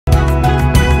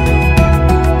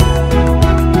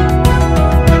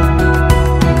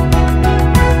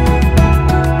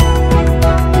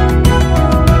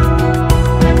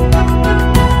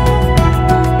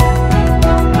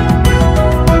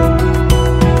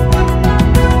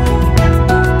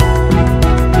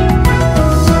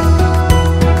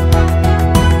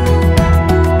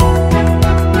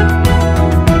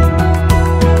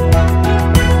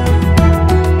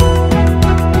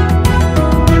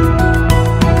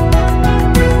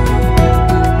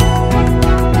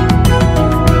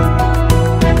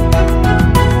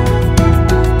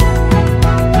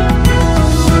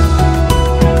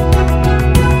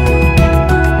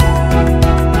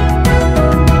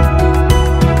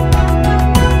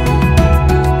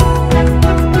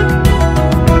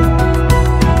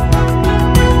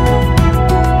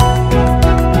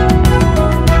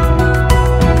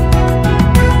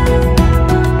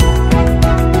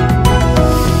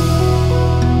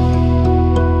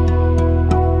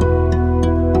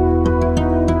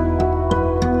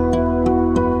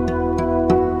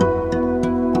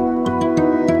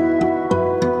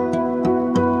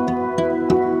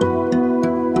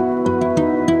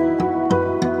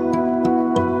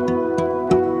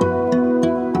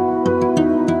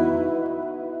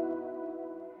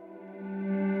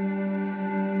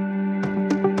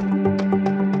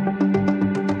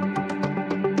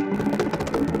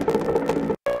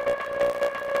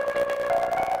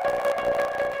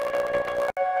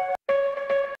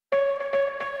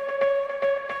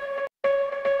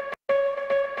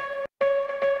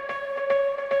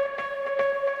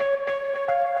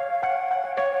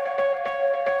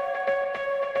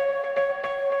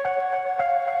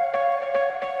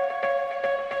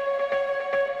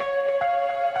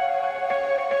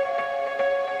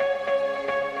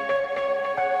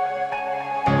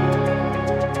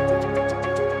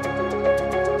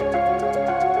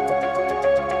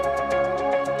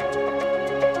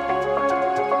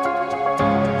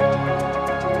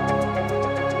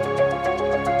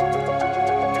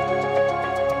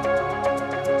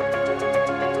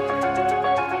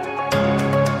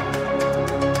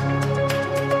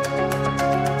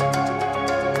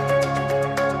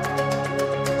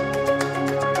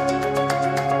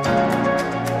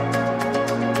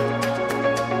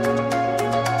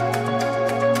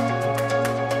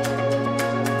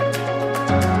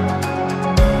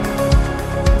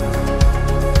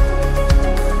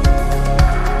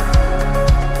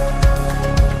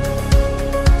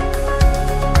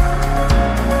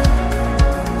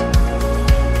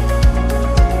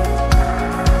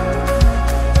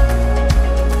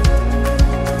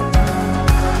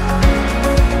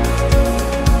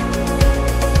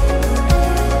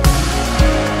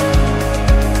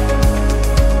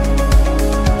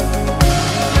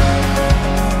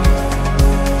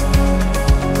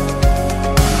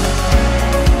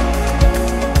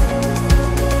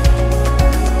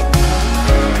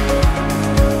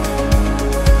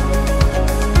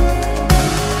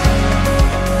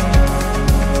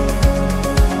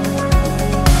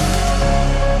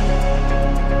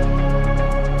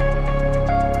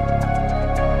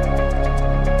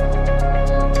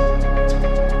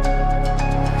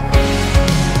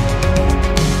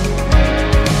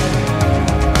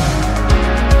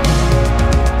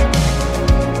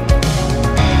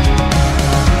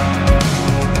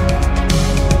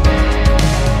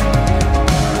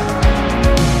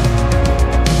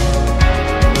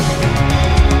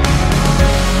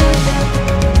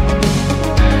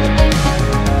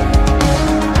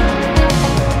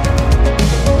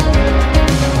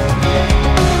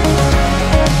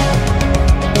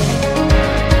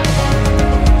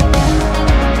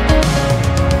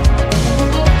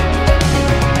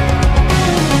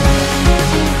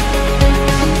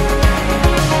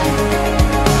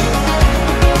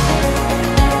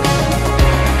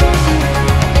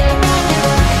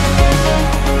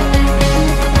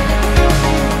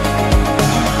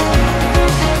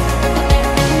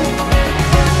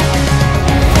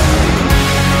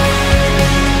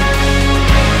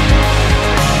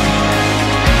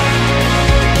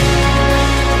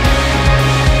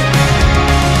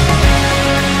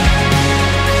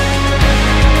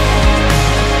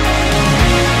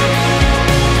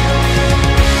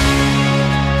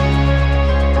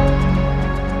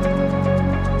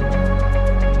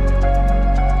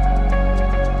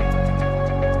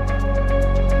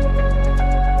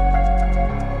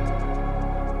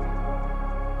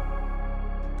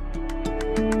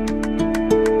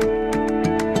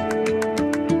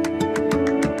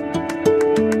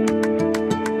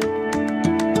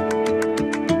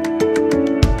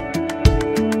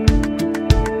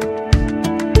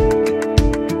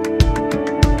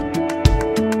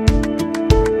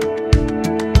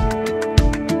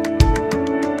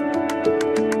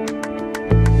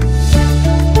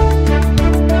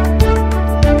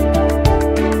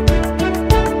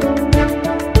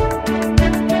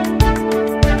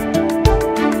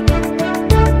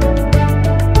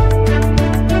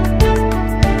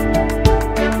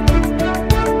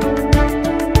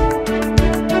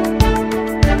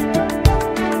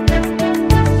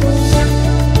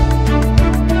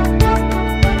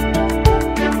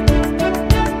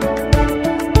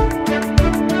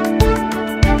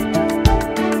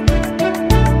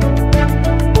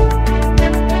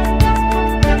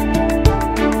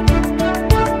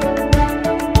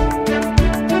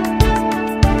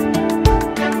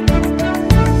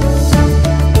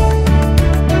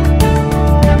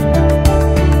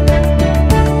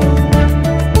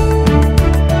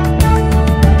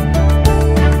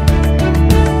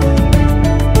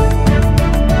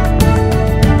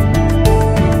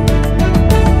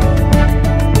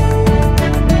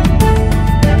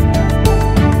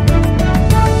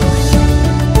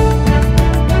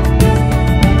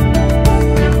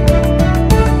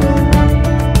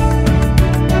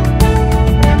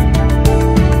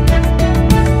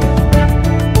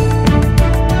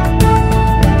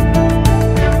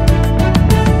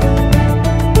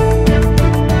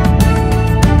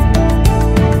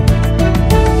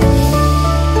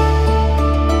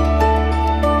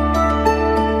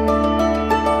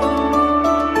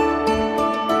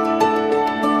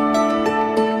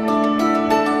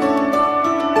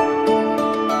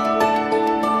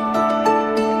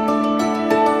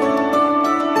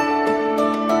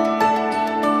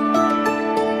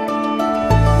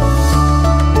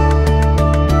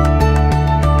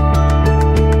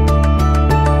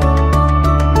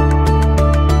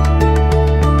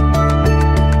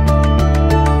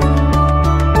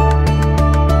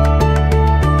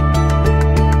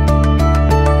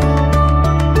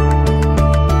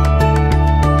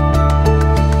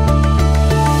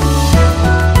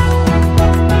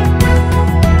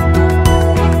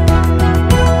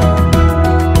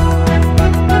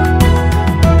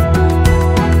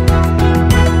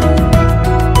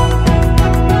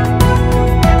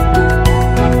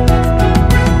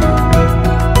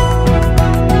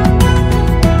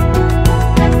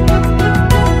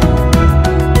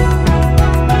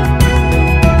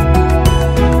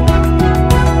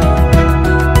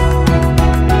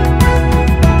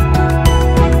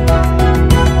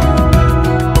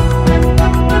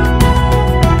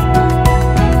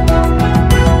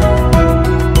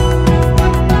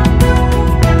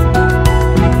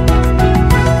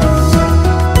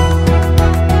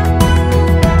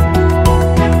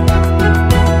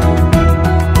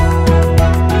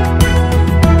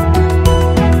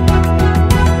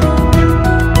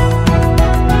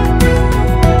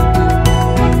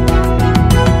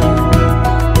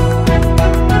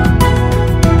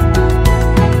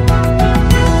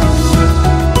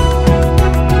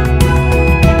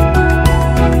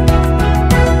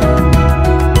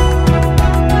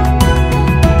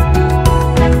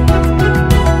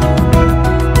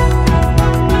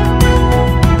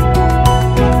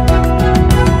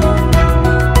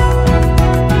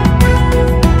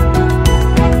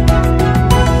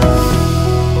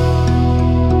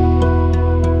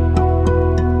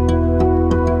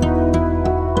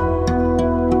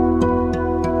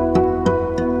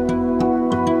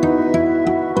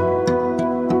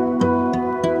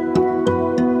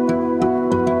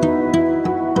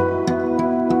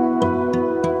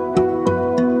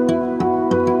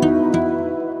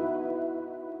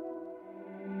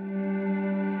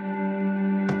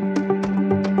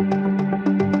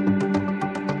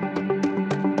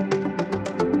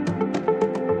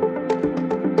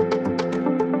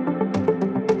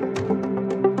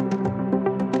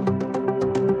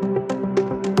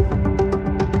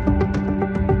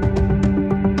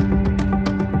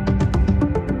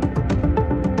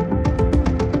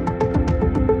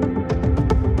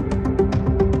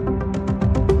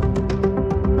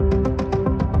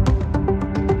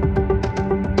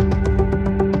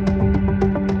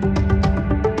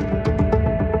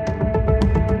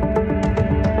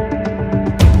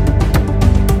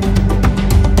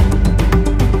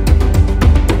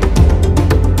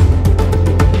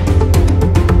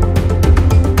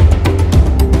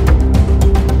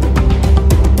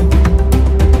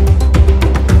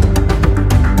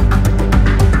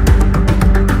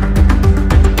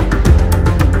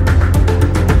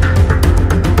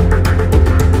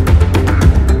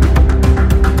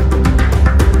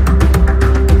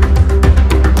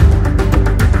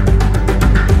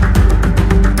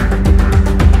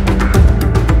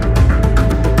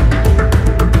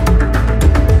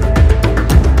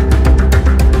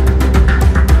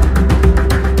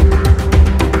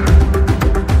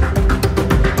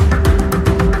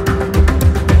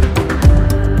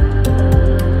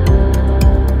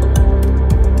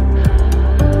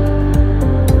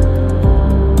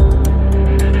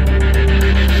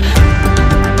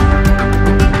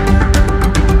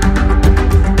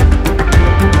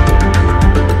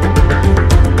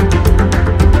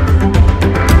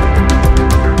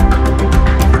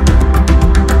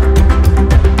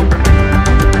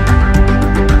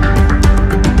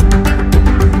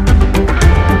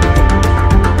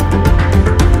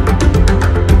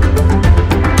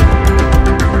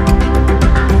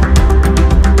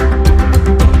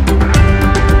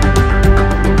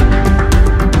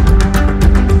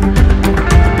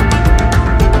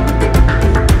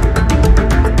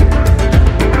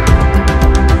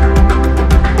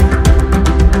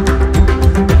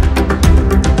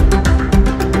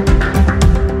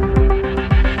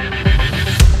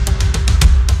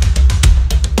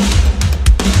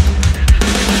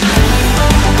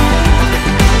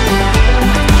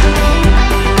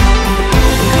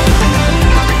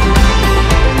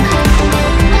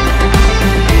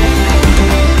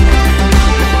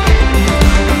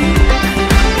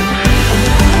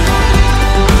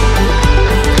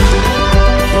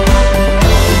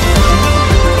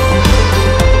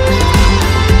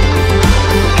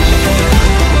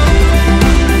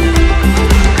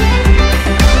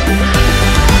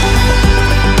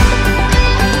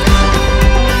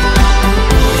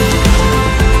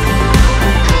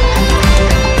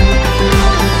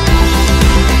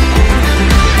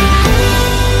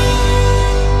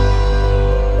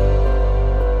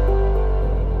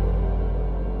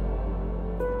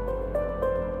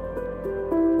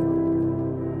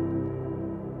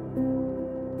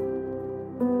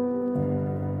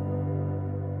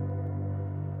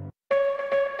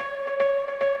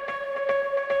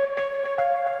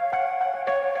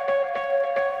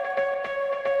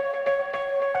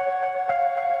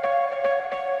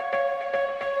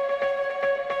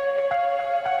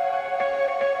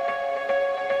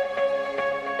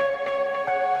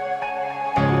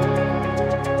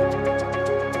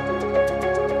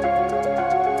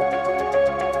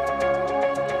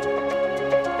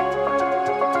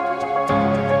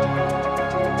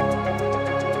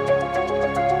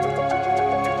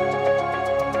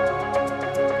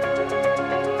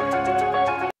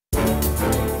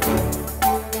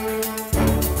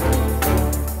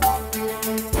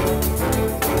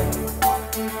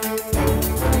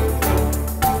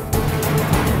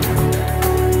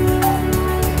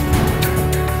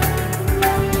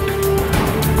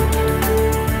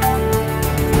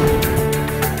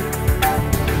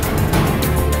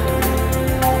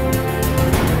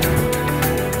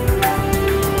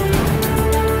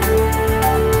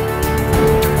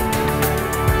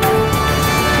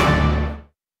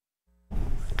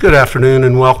Good afternoon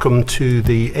and welcome to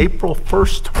the April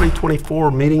 1st, 2024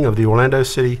 meeting of the Orlando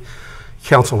City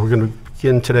Council. We're going to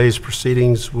begin today's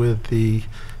proceedings with the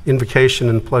invocation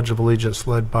and Pledge of Allegiance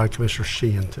led by Commissioner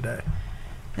Sheehan today.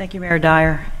 Thank you, Mayor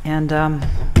Dyer. And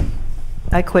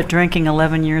I quit drinking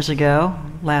 11 years ago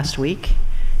last week,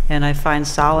 and I find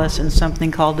solace in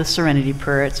something called the Serenity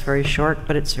Prayer. It's very short,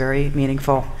 but it's very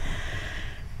meaningful.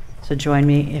 So join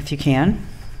me if you can.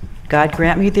 God,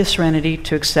 grant me the serenity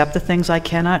to accept the things I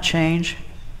cannot change,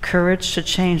 courage to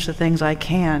change the things I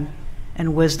can,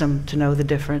 and wisdom to know the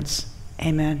difference.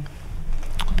 Amen.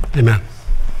 Amen.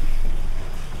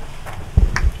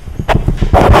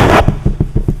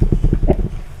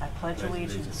 I pledge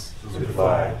allegiance to the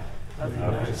flag of the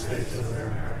United States of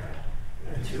America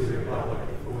and to the republic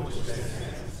for which it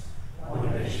stands, one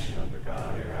nation under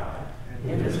God,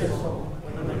 indivisible,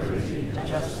 with liberty and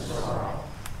justice for all.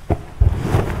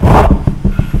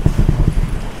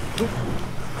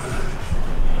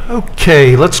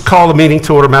 Okay, let's call the meeting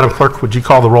to order. Madam Clerk, would you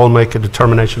call the roll and make a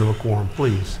determination of a quorum,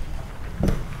 please?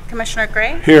 Commissioner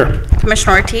Gray? Here.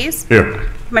 Commissioner Ortiz? Here.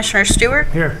 Commissioner Stewart?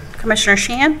 Here. Commissioner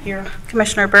Sheehan? Here.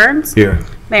 Commissioner Burns? Here.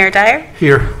 Mayor Dyer?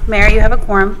 Here. Mayor, you have a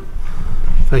quorum.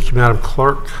 Thank you, Madam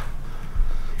Clerk.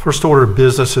 First order of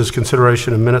business is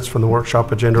consideration of minutes from the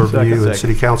workshop agenda review and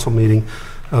City Council meeting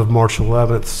of March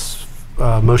 11th.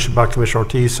 Motion by Commissioner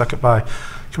Ortiz, second by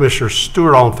Commissioner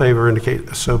Stewart. All in favor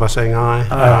indicate so by saying aye.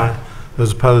 Aye.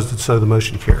 Those opposed, and so the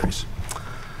motion carries.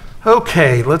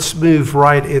 Okay, let's move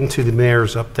right into the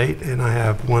mayor's update, and I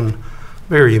have one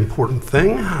very important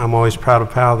thing. I'm always proud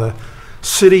of how the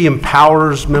city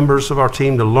empowers members of our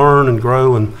team to learn and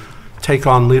grow and take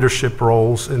on leadership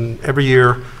roles, and every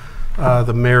year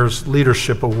the Mayor's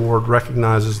Leadership Award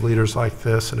recognizes leaders like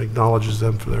this and acknowledges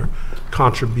them for their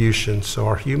contributions. So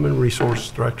our Human Resource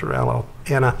Director,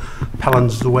 Anna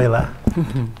Palenzuela,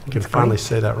 can finally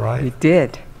say that right. You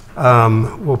did.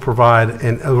 Will provide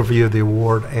an overview of the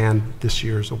award and this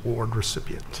year's award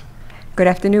recipient. Good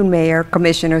afternoon, Mayor,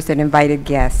 Commissioners, and invited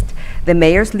guests. The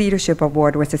Mayor's Leadership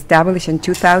Award was established in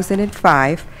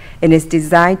 2005 and is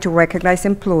designed to recognize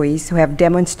employees who have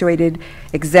demonstrated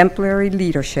exemplary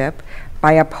leadership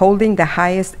by upholding the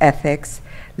highest ethics,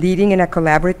 leading in a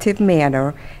collaborative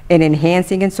manner, and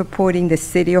enhancing and supporting the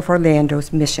City of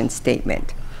Orlando's mission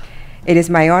statement. It is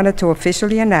my honor to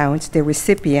officially announce the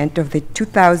recipient of the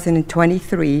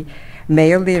 2023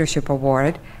 Mayor Leadership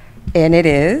Award, and it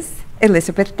is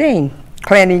Elizabeth Dane,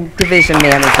 Planning Division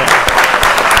Manager.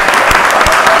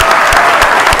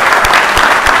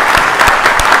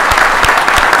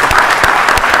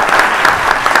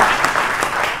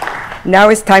 Now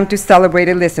it's time to celebrate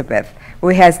Elizabeth, who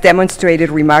has demonstrated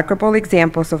remarkable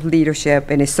examples of leadership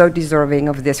and is so deserving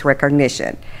of this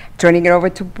recognition. Turning it over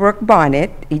to Brooke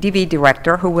Bonnet, EDV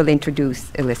Director, who will introduce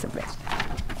Elizabeth.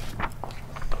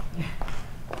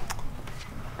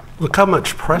 Look how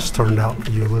much press turned out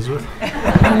for you, Elizabeth.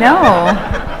 I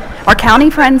know. Our county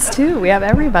friends, too. We have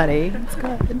everybody. That's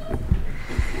good.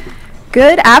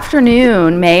 Good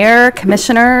afternoon, Mayor,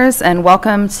 Commissioners, and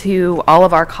welcome to all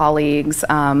of our colleagues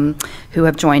who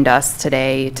have joined us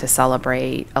today to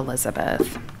celebrate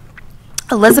Elizabeth.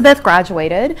 Elizabeth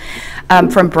graduated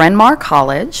from Bryn Mawr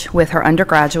College with her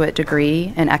undergraduate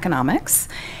degree in economics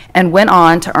and went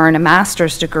on to earn a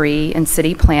master's degree in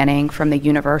city planning from the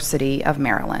University of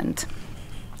Maryland.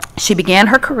 She began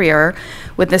her career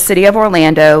with the City of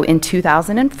Orlando in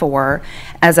 2004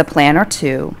 as a planner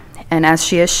too, and as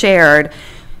she has shared,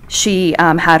 she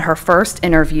had her first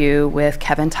interview with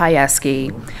Kevin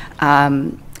Tyeski,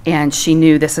 and she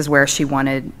knew this is where she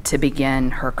wanted to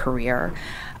begin her career.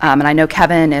 And I know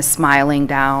Kevin is smiling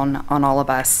down on all of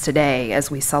us today as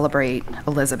we celebrate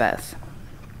Elizabeth.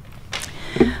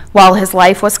 While his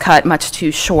life was cut much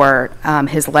too short,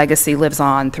 his legacy lives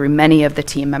on through many of the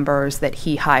team members that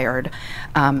he hired,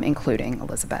 including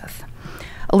Elizabeth.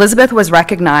 Elizabeth was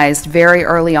recognized very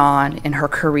early on in her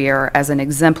career as an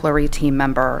exemplary team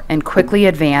member and quickly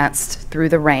advanced through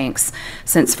the ranks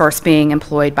since first being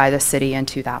employed by the city in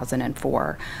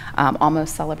 2004,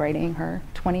 almost celebrating her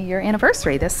 20-year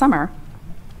anniversary this summer.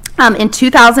 In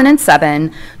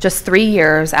 2007, just 3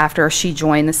 years after she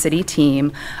joined the city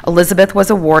team, Elizabeth was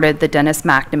awarded the Dennis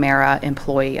McNamara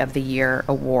Employee of the Year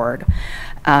Award.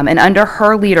 And under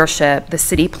her leadership, the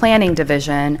City Planning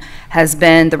Division has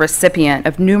been the recipient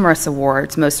of numerous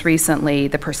awards, most recently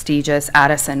the prestigious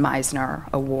Addison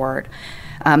Meisner Award.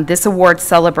 This award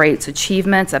celebrates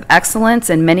achievements of excellence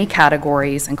in many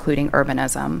categories, including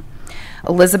urbanism.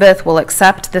 Elizabeth will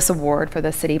accept this award for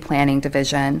the City Planning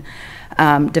Division's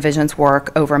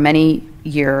work over many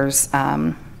years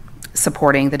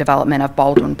supporting the development of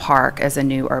Baldwin Park as a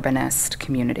new urbanist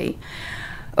community.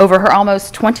 Over her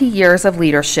almost 20 years of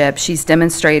leadership, she's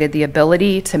demonstrated the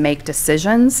ability to make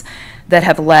decisions that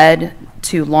have led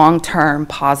to long-term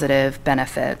positive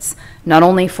benefits, not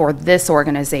only for this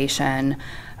organization,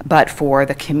 but for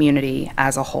the community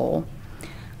as a whole.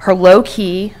 Her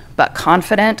low-key but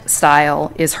confident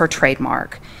style is her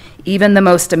trademark. Even the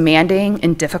most demanding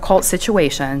and difficult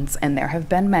situations, and there have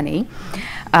been many,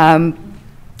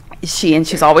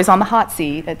 she's always on the hot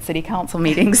seat at city council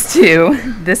meetings too,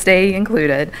 this day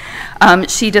included.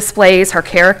 She displays her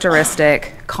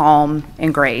characteristic calm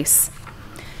and grace.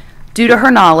 Due to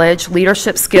her knowledge,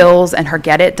 leadership skills, and her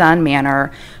get-it-done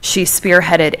manner, she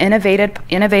spearheaded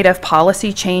innovative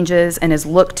policy changes and is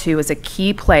looked to as a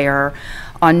key player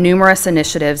on numerous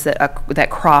initiatives that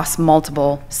cross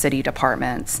multiple city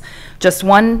departments. Just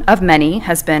one of many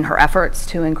has been her efforts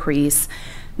to increase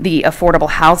the affordable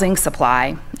housing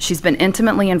supply. She's been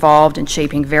intimately involved in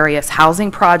shaping various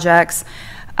housing projects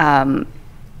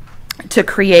to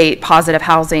create positive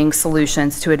housing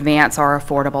solutions to advance our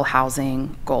affordable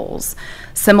housing goals.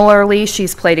 Similarly,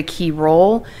 she's played a key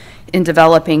role in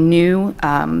developing new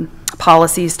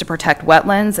policies to protect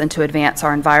wetlands and to advance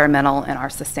our environmental and our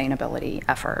sustainability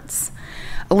efforts.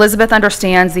 Elizabeth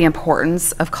understands the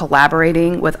importance of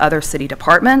collaborating with other city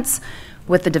departments,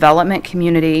 with the development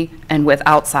community, and with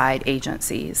outside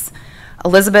agencies.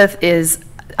 Elizabeth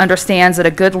understands that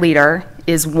a good leader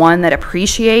is one that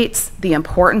appreciates the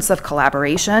importance of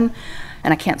collaboration,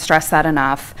 and I can't stress that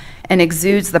enough, and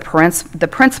exudes the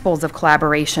principles of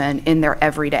collaboration in their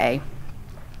everyday.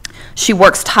 She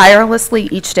works tirelessly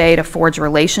each day to forge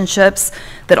relationships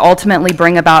that ultimately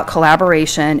bring about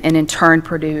collaboration and in turn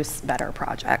produce better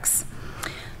projects.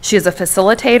 She is a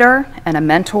facilitator and a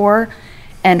mentor,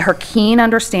 and her keen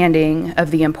understanding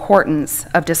of the importance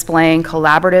of displaying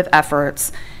collaborative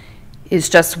efforts is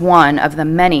just one of the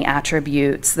many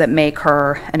attributes that make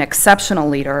her an exceptional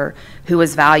leader who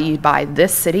is valued by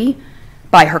this city,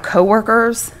 by her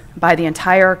coworkers, by the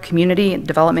entire community,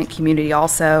 development community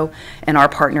also, and our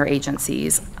partner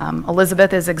agencies.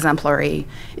 Elizabeth is exemplary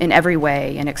in every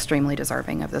way and extremely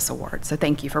deserving of this award. So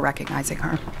thank you for recognizing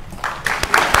her.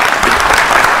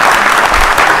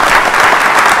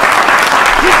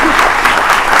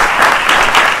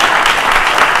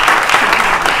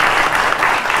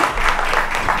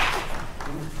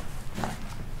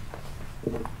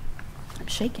 I'm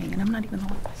shaking and I'm not even the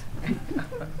one.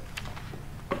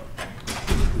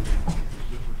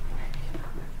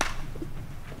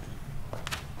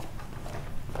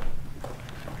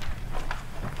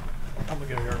 I'm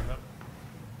gonna go here.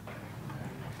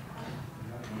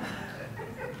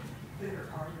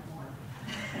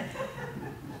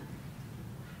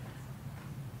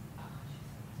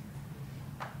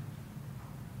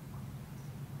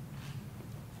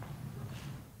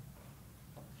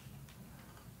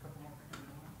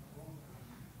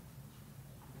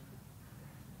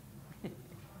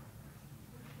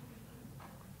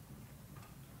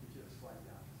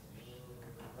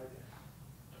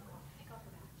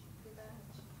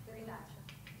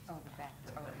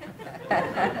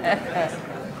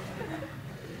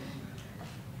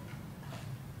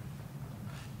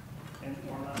 And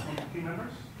one last one, team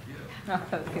members?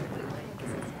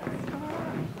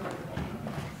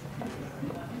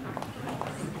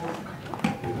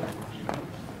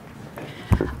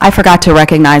 I forgot to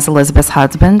recognize Elizabeth's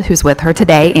husband, who's with her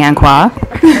today, Anqua.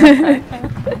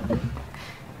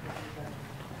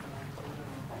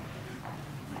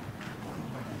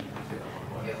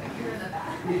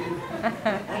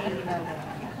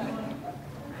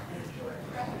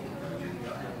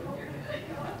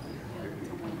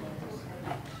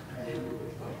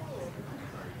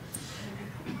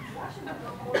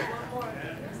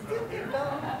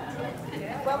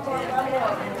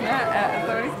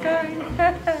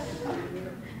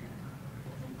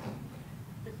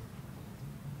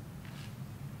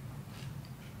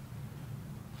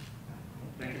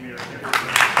 Thank you, Mayor.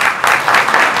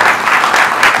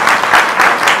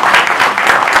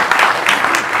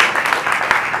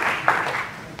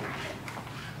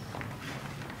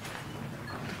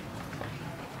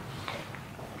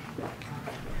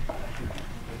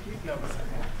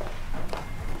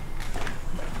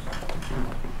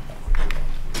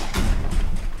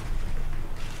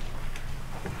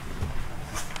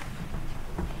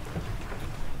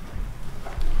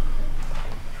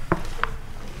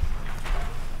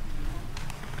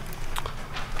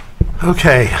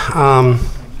 Okay,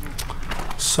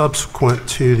 subsequent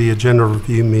to the agenda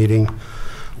review meeting,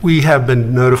 we have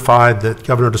been notified that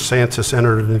Governor DeSantis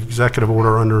entered an executive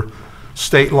order under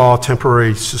state law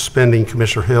temporarily suspending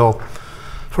Commissioner Hill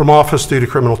from office due to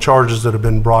criminal charges that have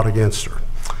been brought against her.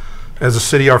 As a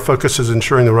city, our focus is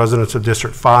ensuring the residents of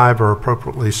District 5 are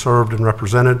appropriately served and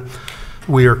represented.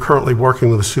 We are currently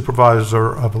working with the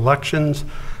Supervisor of Elections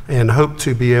and hope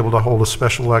to be able to hold a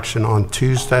special election on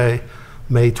Tuesday,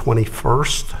 May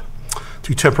 21st,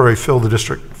 to temporarily fill the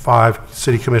District 5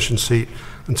 City Commission seat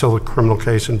until the criminal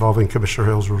case involving Commissioner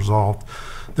Hill is resolved.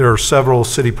 There are several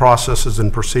city processes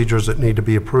and procedures that need to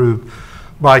be approved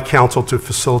by council to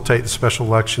facilitate the special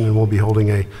election, and we'll be holding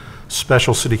a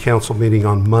special city council meeting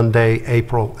on Monday,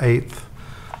 April 8th,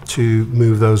 to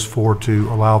move those forward to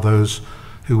allow those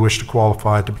who wish to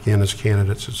qualify to begin as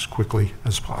candidates as quickly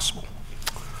as possible.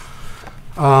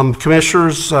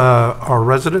 Commissioners, our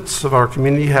residents of our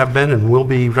community have been and will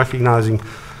be recognizing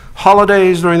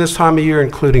holidays during this time of year,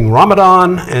 including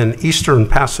Ramadan and Easter and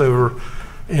Passover,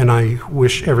 and I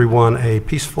wish everyone a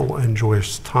peaceful and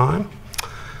joyous time.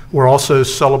 We're also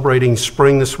celebrating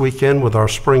spring this weekend with our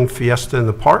spring fiesta in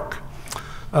the park,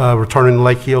 returning to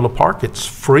Lake Eola Park. It's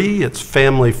free, it's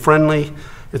family friendly,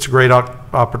 it's a great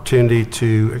opportunity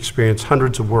to experience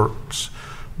hundreds of works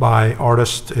by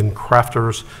artists and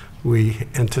crafters. We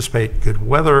anticipate good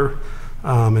weather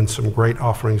and some great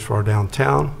offerings for our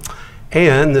downtown.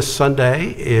 And this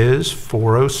Sunday is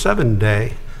 407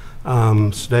 Day.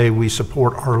 Today we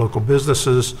support our local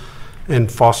businesses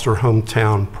and foster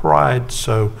hometown pride,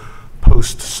 so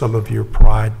post some of your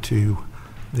pride to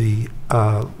the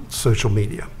social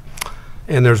media.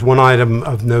 And there's one item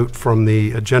of note from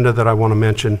the agenda that I want to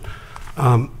mention.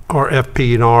 Our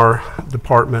FP&R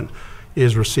department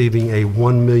is receiving a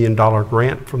 $1 million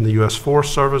grant from the U.S.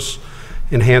 Forest Service,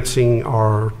 enhancing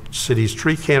our city's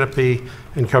tree canopy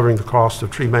and covering the cost of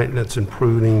tree maintenance and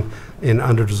pruning in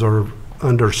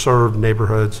underserved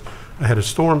neighborhoods ahead of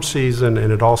storm season.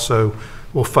 And it also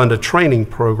will fund a training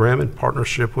program in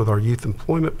partnership with our youth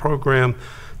employment program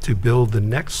to build the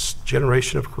next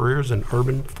generation of careers in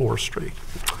urban forestry.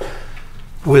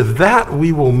 With that,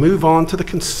 we will move on to the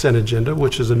consent agenda,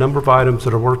 which is a number of items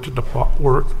that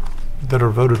are that are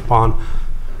voted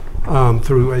upon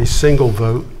through a single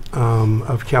vote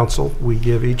of council. We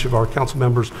give each of our council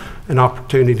members an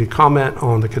opportunity to comment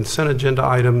on the consent agenda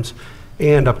items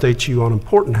and update you on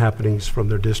important happenings from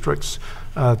their districts.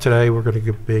 Today, we're going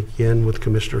to begin with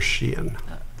Commissioner Sheehan.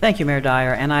 Thank you, Mayor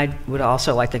Dyer, and I would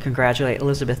also like to congratulate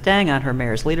Elizabeth Dang on her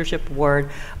Mayor's Leadership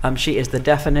Award. She is the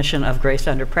definition of grace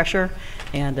under pressure,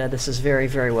 and this is very,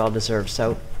 very well deserved.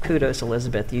 So kudos,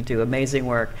 Elizabeth. You do amazing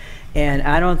work. And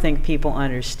I don't think people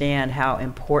understand how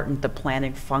important the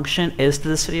planning function is to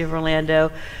the city of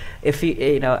Orlando. If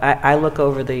you know, I look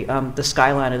over the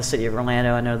skyline of the city of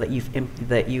Orlando. I know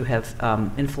that you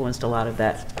have influenced a lot of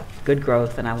that good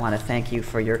growth, and I want to thank you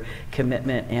for your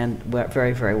commitment, and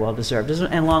very, very well deserved.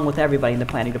 And along with everybody in the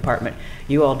planning department,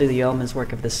 you all do the yeoman's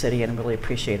work of the city, and I really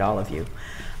appreciate all of you.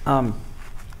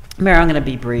 Mayor, I'm going to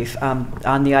be brief.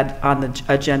 On the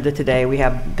agenda today, we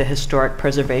have the Historic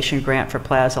Preservation Grant for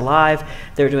Plaza Live.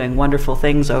 They're doing wonderful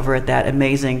things over at that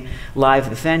amazing live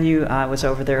venue. I was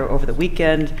over there over the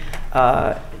weekend.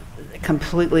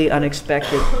 Completely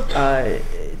unexpected,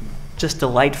 just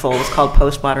delightful. It's called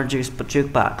Postmodern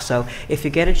Jukebox. So if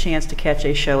you get a chance to catch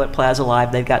a show at Plaza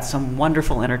Live, they've got some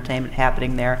wonderful entertainment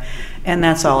happening there. And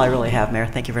that's all I really have, Mayor.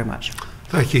 Thank you very much.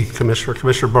 Thank you, Commissioner.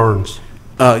 Commissioner Burns.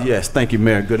 Yes, thank you,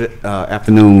 Mayor. Good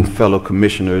afternoon, fellow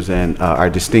commissioners and our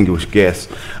distinguished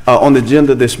guests. On the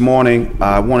agenda this morning,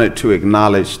 I wanted to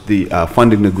acknowledge the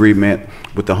funding agreement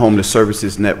with the Homeless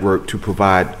Services Network to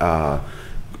provide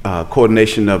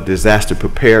coordination of disaster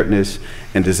preparedness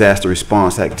and disaster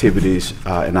response activities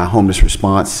in our homeless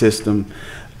response system,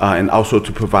 and also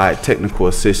to provide technical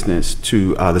assistance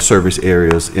to the service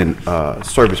areas and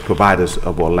service providers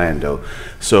of Orlando.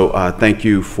 So thank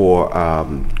you for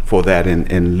that,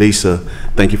 and Lisa,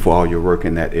 thank you for all your work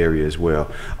in that area as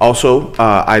well. Also,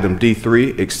 item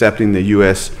D3, accepting the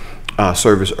U.S.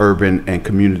 Service Urban and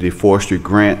Community Forestry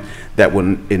Grant that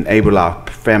will enable our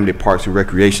Family Parks and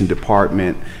Recreation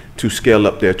Department to scale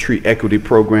up their tree equity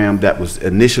program that was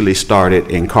initially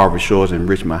started in Carver Shores and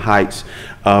Richmond Heights.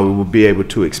 We will be able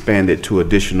to expand it to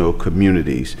additional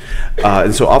communities.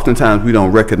 And so oftentimes we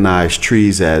don't recognize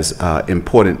trees as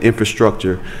important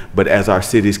infrastructure, but as our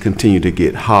cities continue to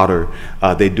get hotter,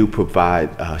 they do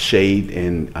provide shade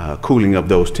and cooling of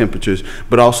those temperatures,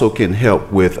 but also can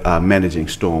help with managing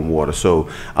storm water.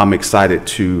 So I'm excited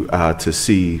to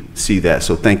see that.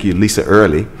 So thank you, Lisa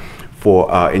Early,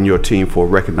 and your team for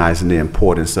recognizing the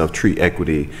importance of tree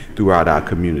equity throughout our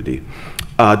community.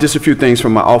 Just a few things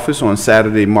from my office. On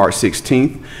Saturday, March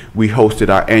 16th, we hosted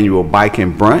our annual Bike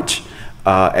and Brunch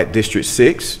at District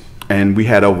 6. and we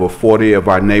had over 40 of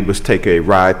our neighbors take a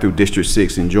ride through District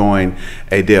 6 enjoying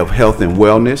a day of health and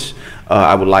wellness.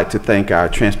 I would like to thank our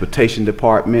transportation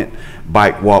department,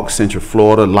 Bike Walk Central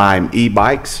Florida, Lime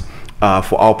E-Bikes,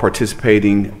 for all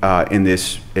participating in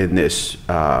this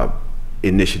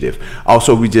initiative.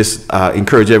 Also, we just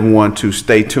encourage everyone to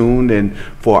stay tuned and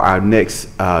for our next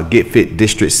Get Fit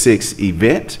District 6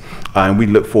 event. And we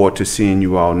look forward to seeing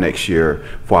you all next year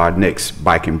for our next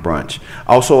biking brunch.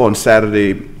 Also on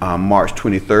Saturday, March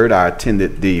 23rd, I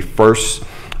attended the first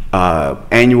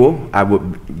annual,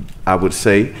 I would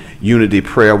say, Unity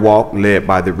Prayer Walk led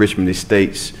by the Richmond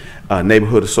Estates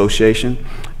Neighborhood Association.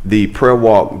 The prayer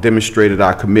walk demonstrated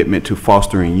our commitment to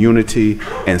fostering unity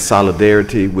and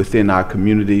solidarity within our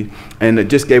community, and it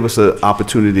just gave us an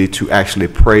opportunity to actually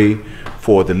pray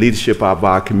for the leadership of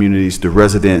our communities, the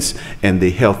residents, and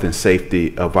the health and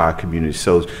safety of our community.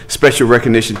 So special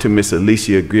recognition to Ms.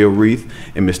 Alicia Gilreath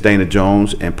and Ms. Dana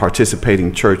Jones and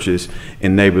participating churches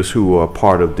and neighbors who were a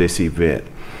part of this event.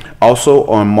 Also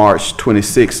on March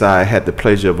 26th, I had the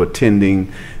pleasure of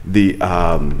attending the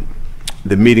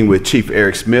meeting with Chief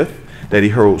Eric Smith that he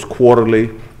holds quarterly.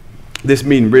 This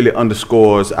meeting really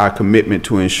underscores our commitment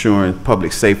to ensuring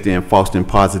public safety and fostering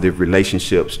positive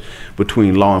relationships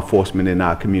between law enforcement and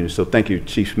our community. So thank you,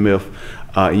 Chief Smith,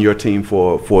 and your team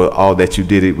for all that you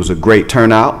did. It was a great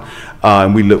turnout,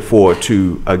 and we look forward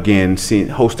to, again,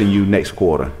 hosting you next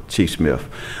quarter, Chief Smith.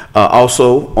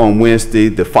 Also, on Wednesday,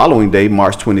 the following day,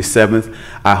 March 27th,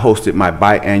 I hosted my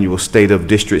biannual State of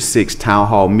District 6 Town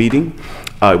Hall meeting.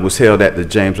 It was held at the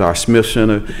James R. Smith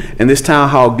Center, and this town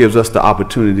hall gives us the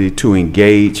opportunity to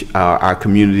engage our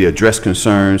community, address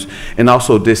concerns, and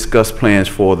also discuss plans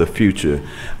for the future.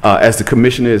 As the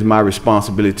commissioner, it's my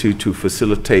responsibility to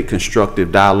facilitate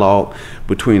constructive dialogue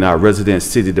between our residents,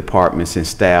 city departments, and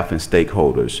staff and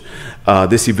stakeholders.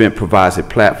 This event provides a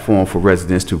platform for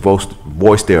residents to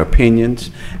voice their opinions,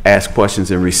 ask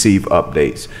questions, and receive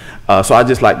updates. So I'd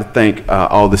just like to thank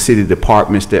all the city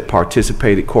departments that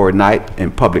participated: Corey Knight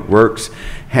in Public Works,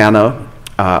 Hannah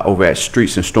over at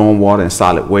Streets and Stormwater and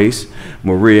Solid Waste,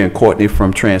 Maria and Courtney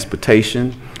from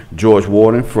Transportation, George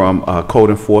Warden from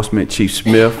Code Enforcement, Chief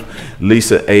Smith,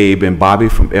 Lisa, Abe, and Bobby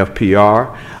from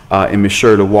FPR, and Ms.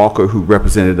 Shirley Walker, who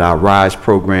represented our RISE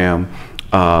program,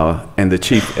 and the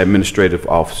chief administrative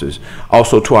officers.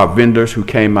 Also to our vendors who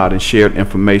came out and shared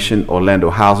information: Orlando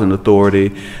Housing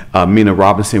Authority, Mina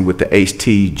Robinson with the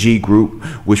HTG Group,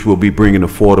 which will be bringing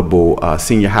affordable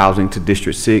senior housing to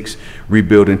District 6,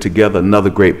 Rebuilding Together, another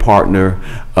great partner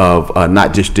of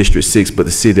not just District 6, but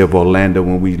the city of Orlando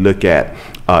when we look at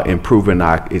improving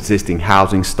our existing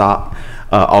housing stock.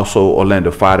 Also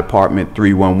Orlando Fire Department,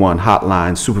 311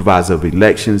 Hotline, Supervisor of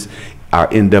Elections, our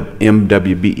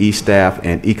MWBE staff,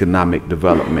 and economic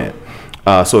development.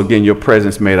 So again, your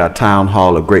presence made our town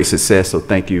hall a great success, so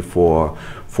thank you for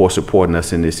supporting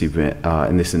us in this event,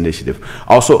 in this initiative.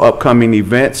 Also upcoming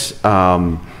events,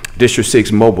 District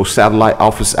 6 mobile satellite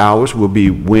office hours will be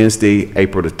Wednesday,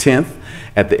 April the 10th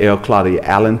at the L. Claudia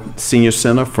Allen Senior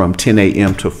Center from 10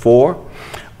 a.m. to 4.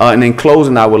 And in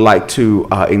closing, I would like to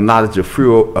acknowledge a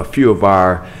few of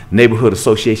our neighborhood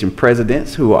association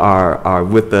presidents who are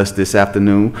with us this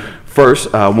afternoon.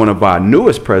 First, one of our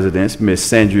newest presidents, Ms.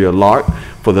 Sandria Lark,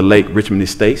 for the Lake Richmond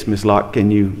Estates. Ms. Lark, can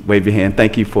you wave your hand?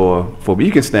 Thank you for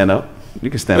you can stand up.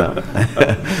 You can stand up.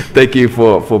 Thank you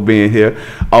for being here.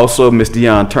 Also, Ms.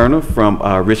 Deon Turner from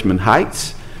Richmond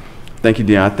Heights. Thank you,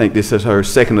 Deon. I think this is her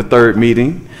second or third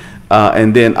meeting.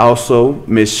 And then also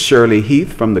Ms. Shirley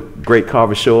Heath from the Great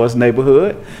Carver Shores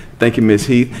neighborhood. Thank you, Ms.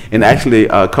 Heath. And actually,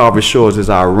 Carver Shores is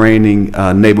our reigning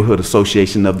Neighborhood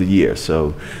Association of the Year.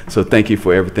 So thank you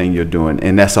for everything you're doing.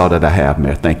 And that's all that I have,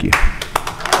 Mayor. Thank you.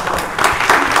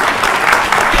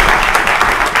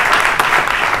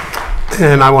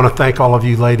 And I want to thank all of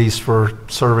you ladies for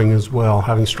serving as well.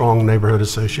 Having strong neighborhood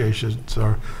associations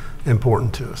are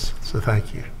important to us. So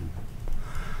thank you.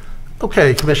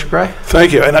 Okay, Commissioner Gray.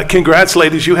 Thank you, and congrats,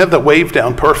 ladies. You have the wave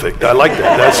down perfect. I like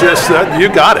that. That's just, you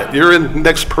got it. You're in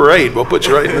next parade. We'll put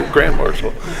you right in the Grand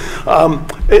Marshal.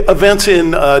 Events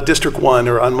in District 1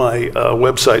 are on my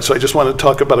website, so I just want to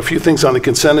talk about a few things on the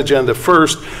consent agenda.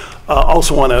 First,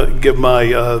 also want to give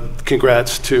my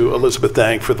congrats to Elizabeth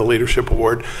Dang for the Leadership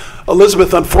Award.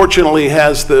 Elizabeth, unfortunately,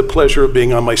 has the pleasure of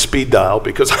being on my speed dial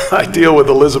because I deal with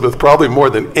Elizabeth probably more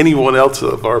than anyone else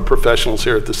of our professionals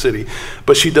here at the city.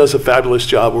 But she does a fabulous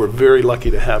job. We're very lucky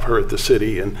to have her at the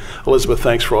city. And Elizabeth,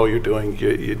 thanks for all you're doing.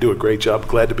 You do a great job.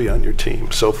 Glad to be on your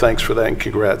team. So thanks for that and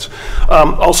congrats.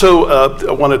 Also,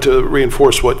 I wanted to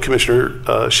reinforce what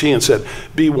Commissioner Sheehan said.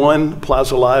 B1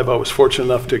 Plaza Live, I was fortunate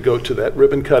enough to go to that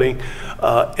ribbon cutting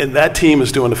County. And that team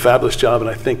is doing a fabulous job, and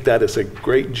I think that is a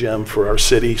great gem for our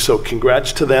city. So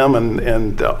congrats to them,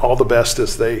 and all the best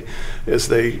as they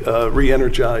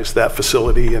re-energize that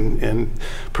facility and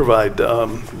provide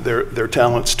their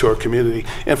talents to our community.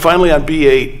 And finally, on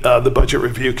B8, the Budget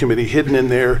Review Committee, hidden in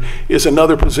there is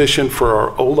another position for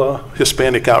our OLA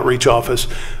Hispanic Outreach Office.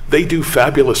 They do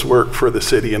fabulous work for the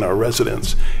city and our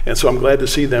residents. And so I'm glad to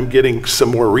see them getting some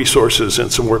more resources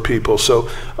and some more people. So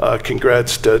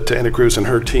congrats to Anna Cruz and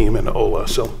her team and OLA.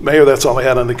 So Mayor, that's all I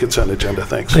had on the consent agenda.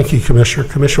 Thanks. Thank you, Commissioner.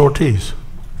 Commissioner Ortiz.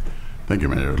 Thank you,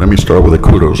 Mayor. Let me start with the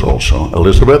kudos also.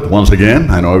 Elizabeth, once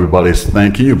again, I know everybody's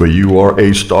thanking you, but you are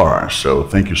a star. So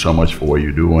thank you so much for what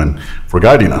you do and for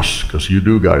guiding us, because you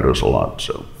do guide us a lot.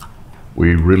 So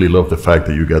we really love the fact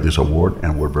that you got this award,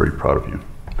 and we're very proud of you.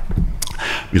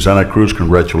 Ms. Anna Cruz,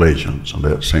 congratulations on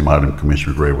that same item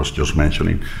Commissioner Gray was just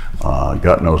mentioning.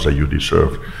 God knows that you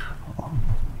deserve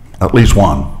at least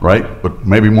one, right? But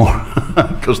maybe more,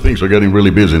 because things are getting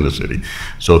really busy in the city.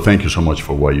 So thank you so much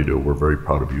for what you do. We're very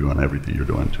proud of you and everything you're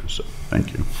doing too, so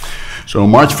thank you. So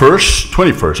March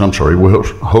 21st, we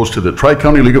hosted the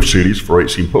Tri-County League of Cities for a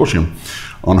symposium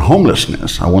on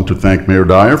homelessness. I want to thank Mayor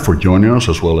Dyer for joining us,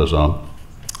 as well as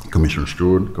Commissioner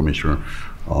Stewart, Commissioner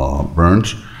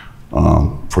Burns,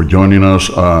 for joining us,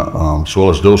 as well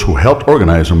as those who helped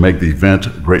organize and make the event a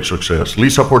great success.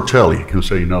 Lisa Portelli, can't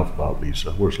say enough about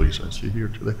Lisa. Where's Lisa? Is she here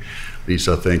today?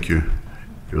 Lisa, thank you.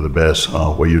 You're the best.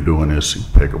 What you're doing is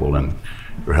impeccable, and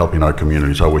you're helping our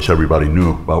communities. I wish everybody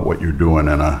knew about what you're doing,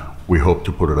 and we hope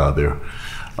to put it out there.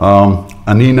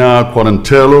 Anina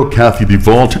Quarantello, Kathy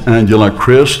DeVault, Angela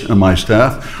Christ, and my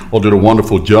staff all did a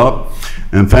wonderful job.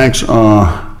 And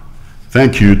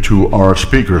thank you to our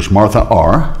speakers, Martha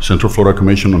R., Central Florida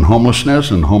Commission on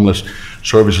Homelessness and Homeless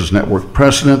Services Network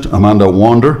President, Amanda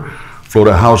Wander,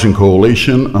 Florida Housing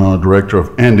Coalition Director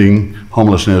of Ending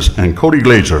Homelessness, and Cody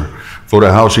Glazer,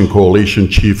 Florida Housing Coalition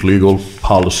Chief Legal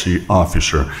Policy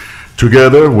Officer.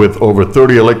 Together with over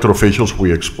 30 elected officials,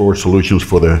 we explored solutions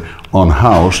for the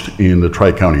unhoused in the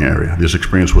Tri-County area. This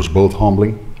experience was both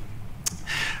humbling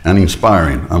and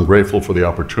inspiring. I'm grateful for the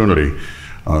opportunity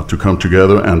to come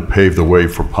together and pave the way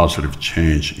for positive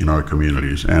change in our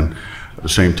communities, and at the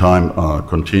same time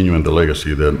continuing the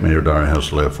legacy that Mayor Dyer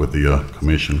has left with the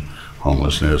Commission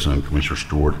Homelessness and Commissioner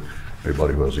Stewart,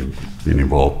 everybody who has been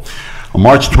involved. On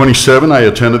March 27, I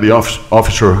attended the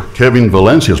Officer Kevin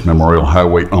Valencia's Memorial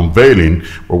Highway unveiling,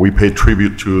 where we paid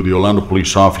tribute to the Orlando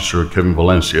police officer Kevin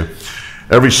Valencia.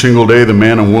 Every single day, the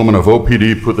men and women of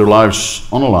OPD put their lives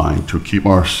on the line to keep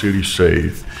our city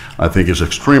safe. I think it's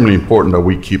extremely important that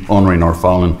we keep honoring our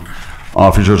fallen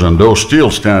officers and those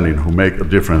still standing who make a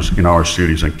difference in our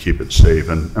cities and keep it safe.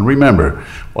 And remember,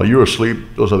 while you're asleep,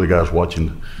 those are the guys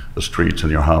watching the streets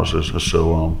and your houses.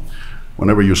 So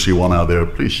whenever you see one out there,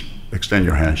 please extend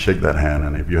your hand, shake that hand,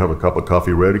 and if you have a cup of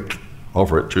coffee ready,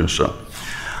 offer it too. So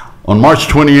on March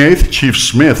 28th, Chief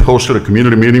Smith hosted a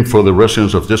community meeting for the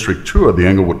residents of District 2 at the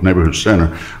Englewood Neighborhood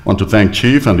Center. I want to thank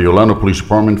Chief and the Orlando Police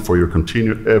Department for your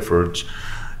continued efforts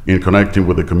in connecting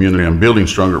with the community and building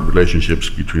stronger relationships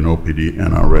between OPD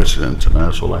and our residents. And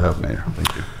that's all I have, Mayor.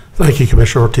 Thank you. Thank you,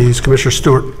 Commissioner Ortiz. Commissioner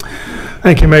Stewart.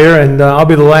 Thank you, Mayor, and I'll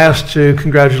be the last to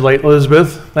congratulate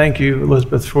Elizabeth. Thank you,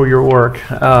 Elizabeth, for your work.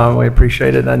 We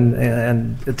appreciate it,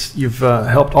 and you've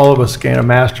helped all of us gain a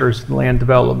master's in land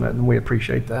development, and we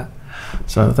appreciate that.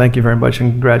 So thank you very much,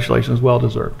 and congratulations, well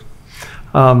deserved.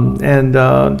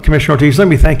 Commissioner Ortiz, let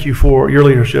me thank you for your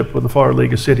leadership with the Florida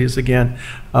League of Cities again.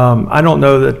 I don't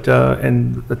know that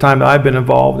in the time that I've been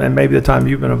involved, and maybe the time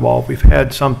you've been involved, we've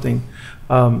had something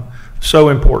so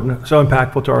important, so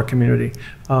impactful to our community,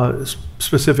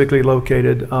 specifically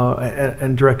located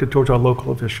and directed towards our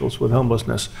local officials with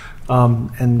homelessness.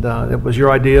 It was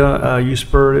your idea, you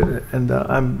spurred it, and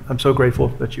I'm so grateful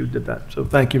that you did that. So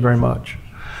thank you very much.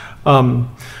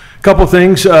 Couple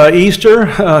things, Easter,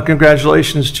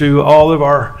 congratulations to all of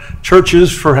our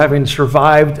churches for having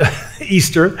survived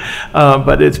Easter,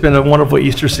 but it's been a wonderful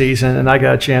Easter season, and I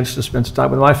got a chance to spend some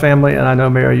time with my family, and I know,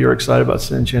 Mary, you're excited about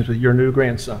spending a chance with your new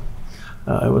grandson.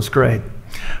 It was great.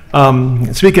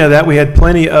 Speaking of that, we had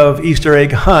plenty of Easter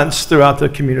egg hunts throughout the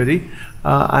community.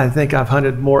 I think I've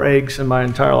hunted more eggs in my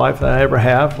entire life than I ever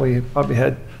have. We probably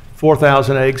had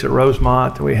 4,000 eggs at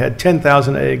Rosemont, and we had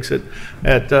 10,000 eggs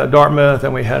at Dartmouth,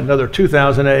 and we had another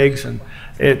 2,000 eggs.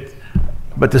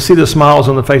 But to see the smiles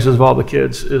on the faces of all the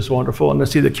kids is wonderful, and to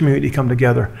see the community come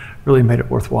together really made it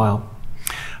worthwhile.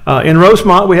 In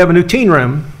Rosemont, we have a new teen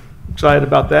room. Excited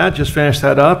about that. Just finished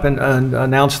that up and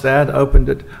announced that, opened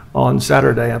it on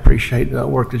Saturday. I appreciate the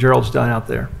work that Gerald's done out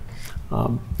there.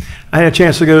 I had a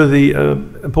chance to go to the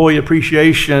employee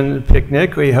appreciation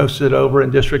picnic we hosted over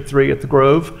in District 3 at the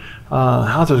Grove.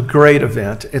 That was a great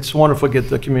event. It's wonderful to get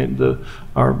the community,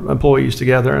 our employees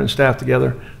together and staff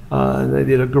together. They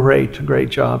did a great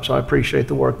job. So I appreciate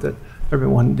the work that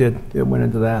everyone did that went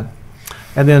into that.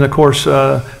 And then, of course,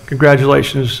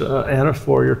 congratulations, Anna,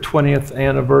 for your 20th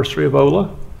anniversary of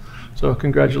OLA. So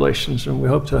congratulations, and we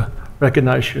hope to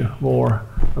recognize you more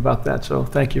about that. So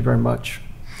thank you very much.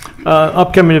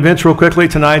 Upcoming events real quickly.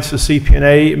 Tonight's the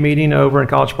CP&A meeting over in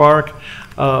College Park.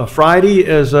 Friday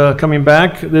is coming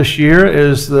back this year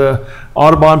is the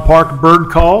Audubon Park Bird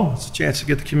Call. It's a chance to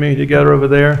get the community together over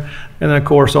there. And then, of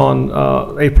course, on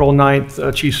April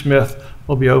 9th, Chief Smith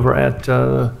will be over at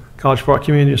College Park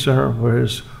Community Center for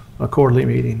his quarterly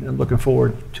meeting. I'm looking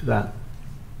forward to that.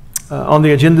 On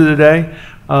the agenda today,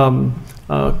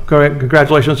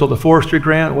 congratulations on the forestry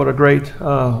grant. What a great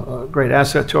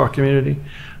asset to our community.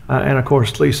 And of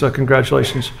course, Lisa,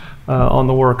 congratulations on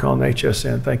the work on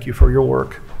HSN. Thank you for your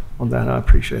work on that. I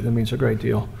appreciate it. That means a great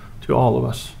deal to all of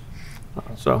us.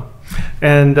 That's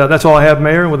all I have,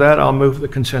 Mayor. With that, I'll move the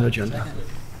consent agenda.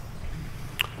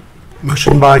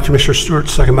 Motion by Commissioner Stewart,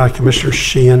 second by Commissioner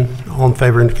Sheehan. All in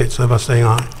favor indicate so by saying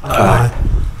aye. Aye.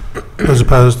 Those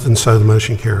opposed, and so the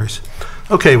motion carries.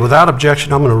 Okay, without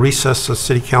objection, I'm going to recess the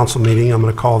City Council meeting. I'm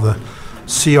going to call the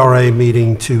CRA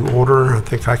meeting to order. I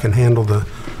think I can handle the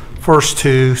first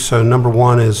two. So number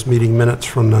one is meeting minutes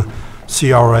from the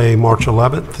CRA March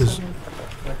 11th. Is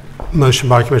motion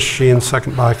by Commissioner Sheehan,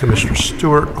 second by Commissioner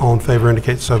Stewart. All in favor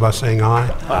indicate so by saying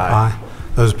aye. Aye.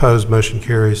 Those opposed, motion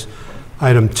carries.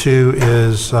 Item 2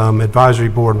 is advisory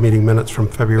board meeting minutes from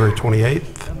February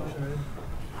 28th.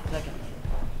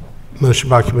 Motion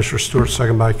by Commissioner Stewart,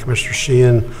 second by Commissioner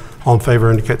Sheehan. All in favor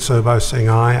indicate so by saying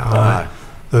aye. Aye.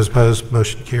 Those opposed,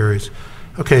 motion carries.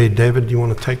 Okay, David, do you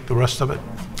want to take the rest of it?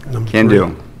 Can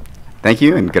do. Thank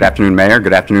you, and good afternoon, Mayor.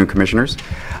 Good afternoon, Commissioners.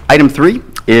 Item 3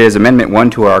 is Amendment 1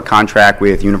 to our contract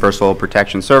with Universal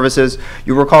Protection Services.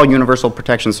 You recall Universal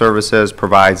Protection Services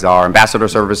provides our ambassador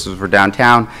services for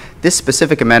downtown. This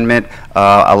specific amendment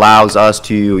allows us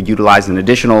to utilize an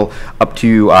additional up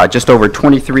to just over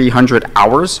 2,300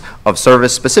 hours of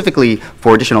service specifically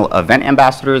for additional event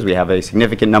ambassadors. We have a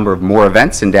significant number of more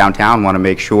events in downtown. Want to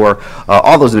make sure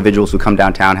all those individuals who come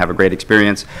downtown have a great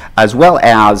experience, as well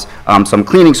as some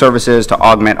cleaning services to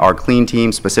augment our clean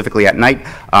team, specifically at night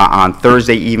on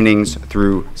Thursday evenings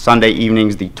through Sunday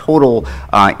evenings. The total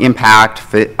impact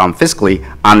fiscally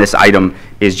on this item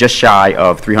is just shy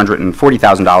of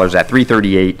 $340,000 at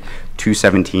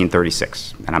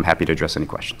 $338,217.36, and I'm happy to address any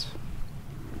questions.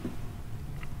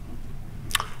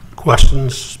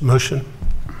 Questions? Motion?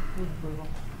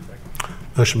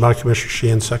 Motion by Commissioner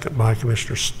Sheehan, second by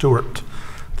Commissioner Stewart.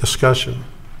 Discussion.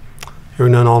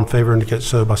 Hearing none, all in favor indicate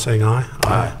so by saying aye.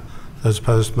 Aye. Those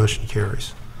opposed, motion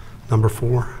carries. Number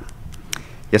 4.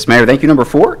 Yes, Mayor. Thank you. Number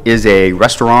 4 is a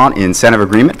restaurant incentive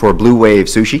agreement for Blue Wave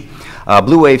Sushi.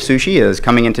 Blue Wave Sushi is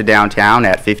coming into downtown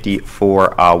at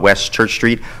 54 West Church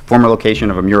Street, former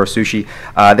location of Amura Sushi.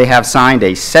 They have signed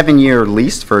a 7-year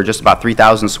lease for just about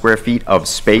 3,000 square feet of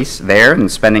space there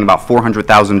and spending about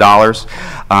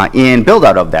 $400,000 in build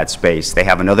out of that space. They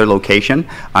have another location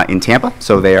in Tampa,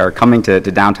 so they are coming to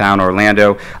downtown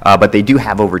Orlando, but they do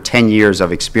have over 10 years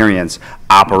of experience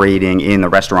operating in the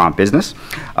restaurant business.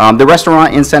 The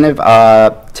restaurant incentive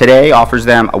today offers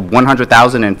them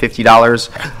 $100,050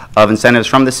 of incentives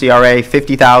from the CRA.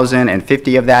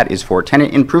 $50,050 of that is for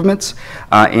tenant improvements,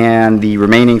 and the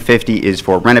remaining $50,000 is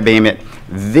for rent abatement.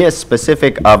 This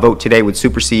specific vote today would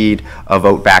supersede a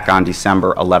vote back on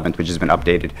December 11th, which has been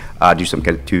updated due to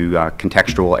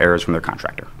contextual errors from their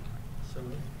contractor.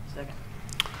 Second.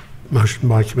 Motion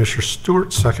by Commissioner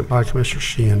Stewart, second by Commissioner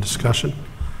Sheehan. Discussion.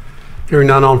 Hearing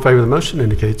none, all in favor of the motion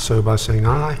indicate so by saying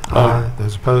aye. Aye.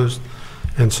 Those opposed,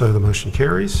 and so the motion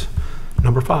carries.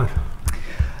 Number 5.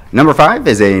 Number 5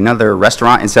 is another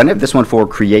restaurant incentive, this one for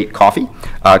Create Coffee.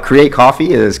 Create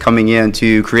Coffee is coming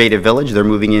into Creative Village. They're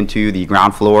moving into the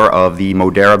ground floor of the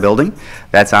Modera building.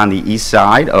 That's on the east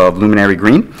side of Luminary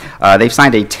Green. They've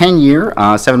signed a 10-year,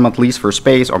 7-month lease for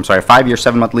space, or I'm sorry, a 5-year,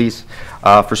 7-month lease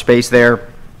for space there.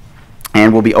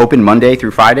 And will be open Monday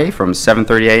through Friday from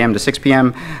 7:30 a.m. to 6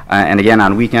 p.m. And again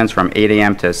on weekends from 8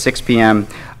 a.m. to 6 p.m.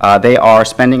 They are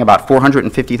spending about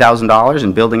 $450,000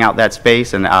 in building out that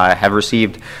space and have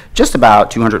received just about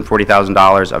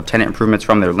 $240,000 of tenant improvements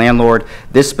from their landlord.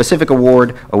 This specific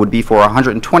award would be for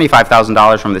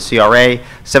 $125,000 from the CRA,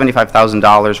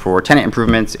 $75,000 for tenant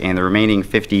improvements, and the remaining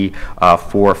 $50,000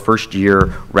 for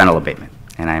first-year rental abatement.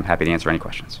 And I am happy to answer any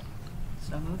questions.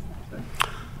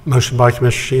 Motion by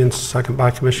Commissioner Sheehan, second by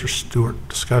Commissioner Stewart.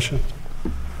 Discussion.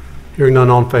 Hearing none,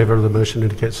 all in favor of the motion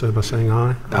indicate so by saying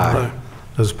aye. Aye.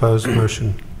 Those opposed,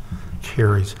 motion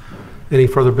carries. Any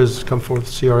further business come forward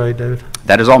with the CRA, David?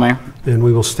 That is all, Mayor. Then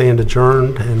we will stand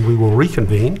adjourned and we will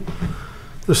reconvene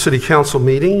the city council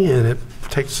meeting, and it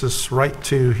takes us right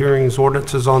to hearings,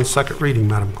 ordinances on second reading,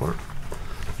 Madam Clerk.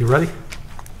 You ready?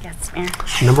 Yes, Mayor.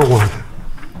 Number 1.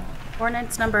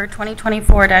 Ordinance number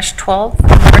 2024-12,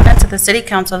 ordinance of the City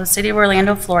Council of the City of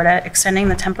Orlando, Florida, extending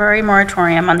the temporary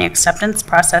moratorium on the acceptance,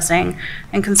 processing,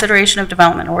 and consideration of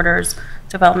development orders,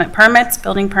 development permits,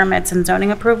 building permits, and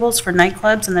zoning approvals for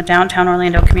nightclubs in the downtown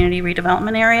Orlando community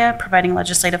redevelopment area, providing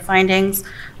legislative findings,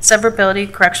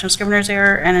 severability, correction of scrivener's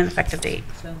error, and an effective date.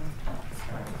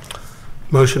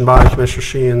 Motion by Commissioner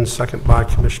Sheehan, second by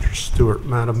Commissioner Stewart.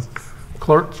 Madam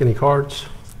Clerk, any cards?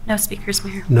 No speakers,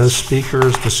 Mayor. No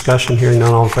speakers. Discussion. Hearing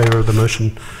none, all in favor of the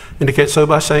motion indicate so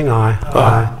by saying aye.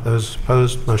 Aye. Those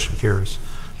opposed, motion carries.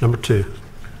 Number 2.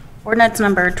 Ordinance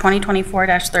number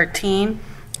 2024-13,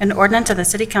 an ordinance of the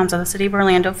City Council of the City of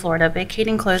Orlando, Florida,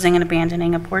 vacating, closing, and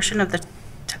abandoning a portion of the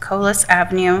Tecololis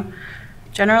Avenue,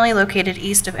 generally located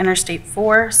east of Interstate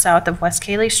 4, south of West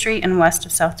Cayley Street, and west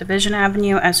of South Division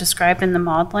Avenue, as described in the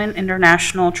Maudlin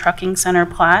International Trucking Center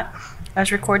plat, as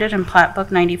recorded in Plat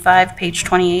Book 95, page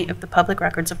 28 of the Public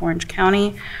Records of Orange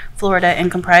County, Florida,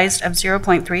 and comprised of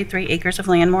 0.33 acres of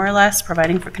land, more or less,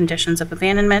 providing for conditions of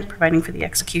abandonment, providing for the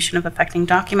execution of affecting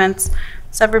documents,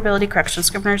 severability, correction of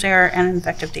scrivener's error, and an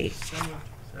effective date.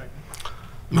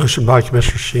 Motion by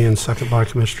Commissioner Sheehan, second by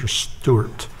Commissioner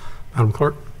Stewart. Madam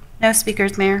Clerk? No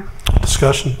speakers, Mayor.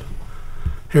 Discussion.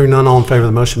 Hearing none, all in favor of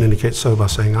the motion indicate so by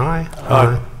saying aye.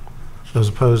 Aye. Those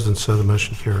opposed, and so the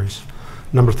motion carries.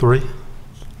 Number 3.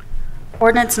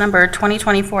 Ordinance number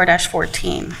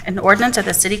 2024-14, an ordinance of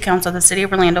the City Council of the City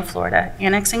of Orlando, Florida,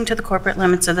 annexing to the corporate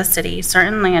limits of the city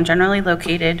certain land generally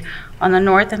located on the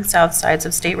north and south sides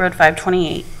of State Road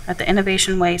 528 at the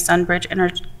Innovation Way Sunbridge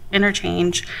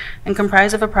interchange, and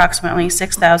comprised of approximately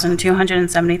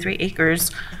 6,273 acres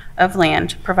of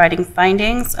land, providing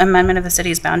findings, amendment of the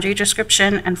city's boundary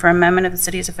description, and for amendment of the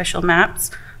city's official maps,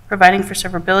 providing for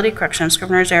severability, correction of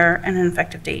scrivener's error, and an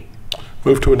effective date.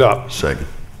 Move to adopt. Second.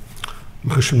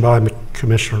 Motion by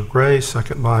Commissioner Gray,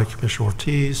 second by Commissioner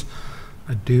Ortiz.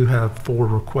 I do have 4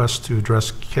 requests to address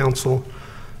council.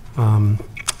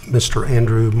 Mr.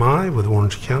 Andrew Mai with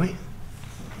Orange County.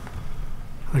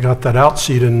 I got that out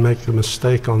so you didn't make the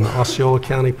mistake on the Osceola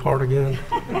County part again.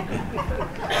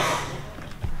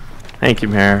 Thank you,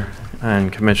 Mayor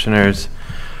and Commissioners.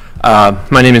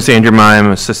 My name is Andrew Mai.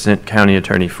 I'm Assistant County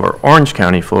Attorney for Orange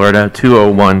County, Florida,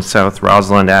 201 South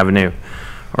Rosalind Avenue,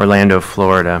 Orlando,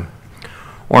 Florida.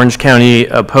 Orange County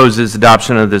opposes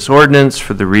adoption of this ordinance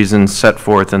for the reasons set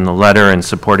forth in the letter and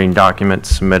supporting documents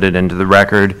submitted into the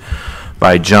record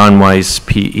by John Weiss,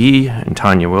 P.E., and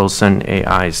Tanya Wilson,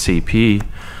 AICP,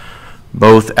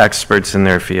 both experts in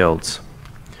their fields.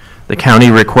 The county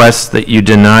requests that you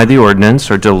deny the ordinance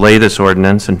or delay this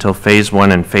ordinance until Phase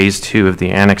 1 and Phase 2 of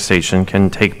the annexation can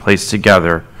take place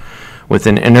together with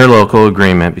an interlocal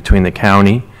agreement between the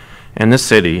county and the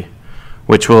city,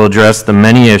 which will address the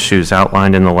many issues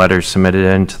outlined in the letters submitted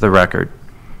into the record.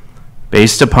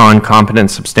 Based upon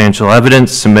competent substantial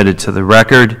evidence submitted to the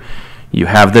record, you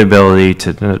have the ability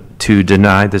to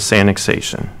deny this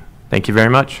annexation. Thank you very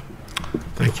much.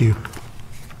 Thank you.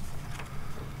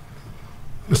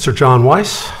 Mr. John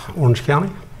Weiss, Orange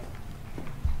County.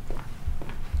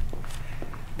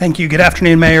 Thank you. Good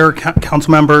afternoon, Mayor,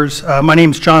 council members. My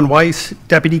name is John Weiss,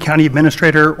 Deputy County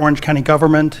Administrator, Orange County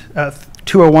Government,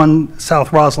 201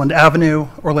 South Rosalind Avenue,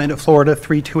 Orlando, Florida,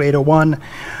 32801.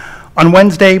 On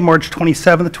Wednesday, March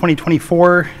 27,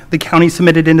 2024, the county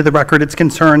submitted into the record its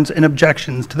concerns and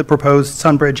objections to the proposed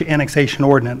Sunbridge annexation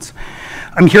ordinance.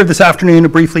 I'm here this afternoon to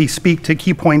briefly speak to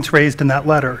key points raised in that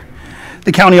letter.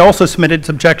 The county also submitted its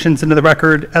objections into the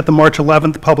record at the March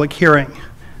 11th public hearing.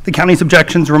 The county's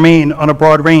objections remain on a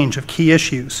broad range of key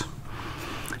issues.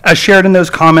 As shared in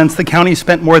those comments, the county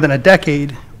spent more than a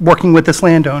decade working with this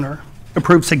landowner,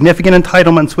 approved significant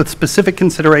entitlements with specific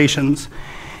considerations,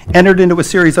 entered into a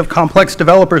series of complex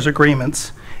developers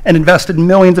agreements, and invested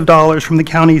millions of dollars from the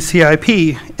county's CIP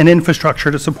in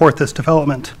infrastructure to support this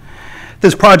development.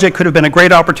 This project could have been a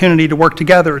great opportunity to work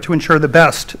together to ensure the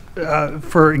best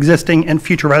for existing and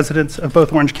future residents of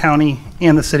both Orange County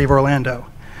and the City of Orlando.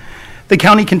 The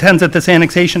county contends that this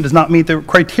annexation does not meet the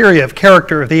criteria of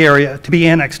character of the area to be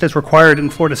annexed as required in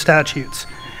Florida statutes.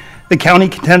 The county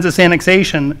contends this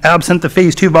annexation, absent the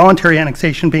Phase 2 voluntary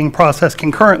annexation being processed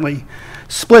concurrently,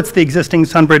 splits the existing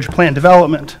Sunbridge plan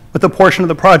development, with a portion of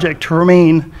the project to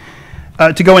remain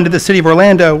to go into the City of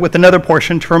Orlando, with another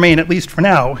portion to remain, at least for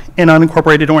now, in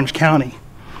unincorporated Orange County.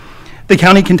 The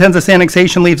county contends this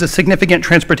annexation leaves a significant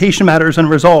transportation matters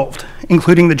unresolved,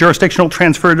 including the jurisdictional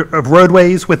transfer of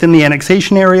roadways within the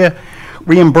annexation area,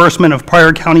 reimbursement of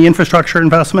prior county infrastructure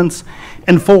investments,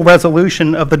 and full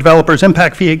resolution of the developer's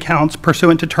impact fee accounts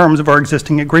pursuant to terms of our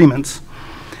existing agreements.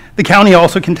 The county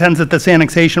also contends that this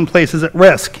annexation places at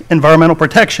risk environmental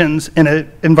protections in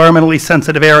an environmentally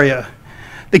sensitive area.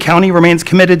 The county remains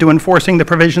committed to enforcing the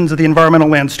provisions of the Environmental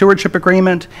Land Stewardship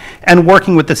Agreement and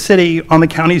working with the city on the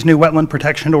county's new wetland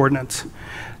protection ordinance.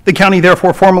 The county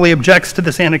therefore formally objects to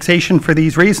this annexation for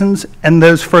these reasons and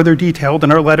those further detailed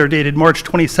in our letter dated March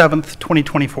 27th,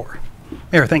 2024.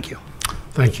 Mayor, thank you.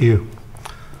 Thank you.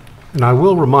 And I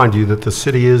will remind you that the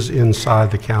city is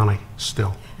inside the county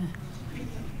still.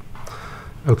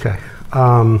 Okay.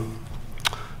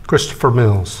 Christopher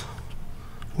Mills,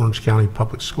 Orange County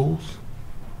Public Schools.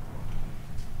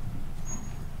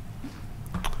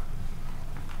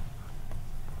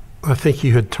 I think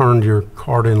you had turned your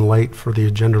card in late for the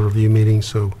agenda review meeting,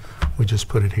 so we just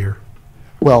put it here.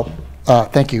 Well,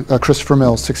 thank you. Christopher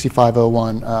Mills,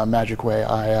 6501 Magic Way.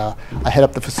 I head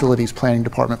up the Facilities Planning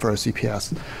Department for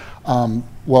OCPS.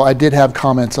 Well, I did have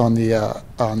comments on the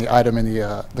item in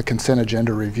the consent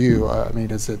agenda review. I mean,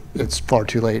 it's far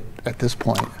too late at this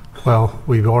point. Well,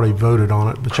 we've already voted on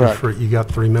it, but Correct. you got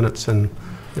 3 minutes and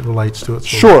it relates to it. So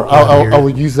Sure, I will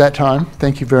use that time.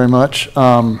 Thank you very much.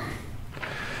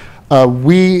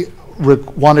 We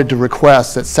wanted to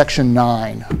request that Section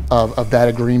 9 of that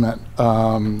agreement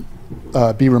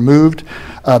be removed.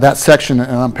 That section,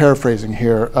 and I'm paraphrasing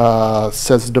here,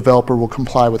 says the developer will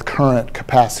comply with current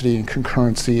capacity and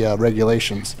concurrency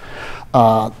regulations.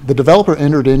 The developer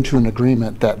entered into an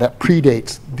agreement that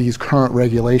predates these current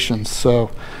regulations,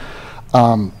 so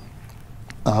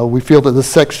we feel that this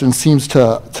section seems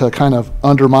to kind of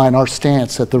undermine our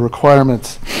stance that the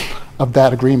requirements of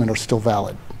that agreement are still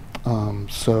valid.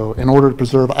 So in order to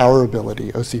preserve our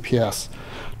ability, OCPS,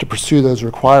 to pursue those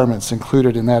requirements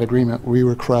included in that agreement, we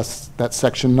request that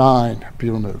Section 9 be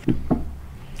removed.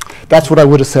 That's what I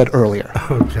would have said earlier.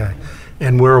 Okay.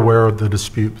 And we're aware of the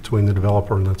dispute between the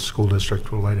developer and the school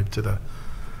district related to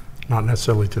not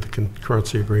necessarily to the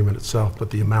concurrency agreement itself,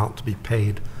 but the amount to be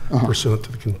paid pursuant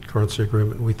to the concurrency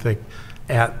agreement. We think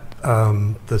at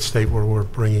the state where we're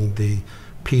bringing the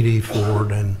PD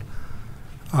forward and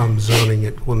zoning,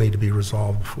 it will need to be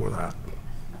resolved before that.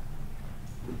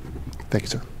 Thank you,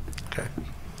 sir. Okay.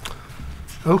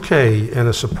 Okay, and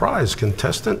a surprise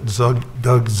contestant,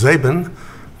 Doug Zabin,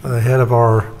 the head of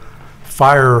our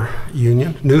fire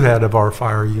union, new head of our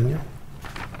fire union.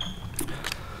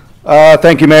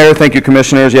 Thank you, Mayor. Thank you,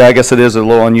 Commissioners. Yeah, I guess it is a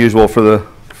little unusual for the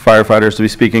firefighters to be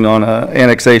speaking on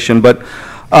annexation, but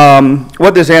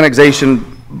what this annexation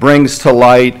brings to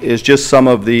light is just some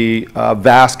of the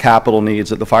vast capital needs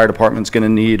that the fire department's going to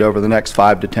need over the next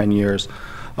 5 to 10 years.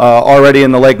 Already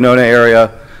in the Lake Nona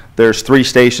area, there's 3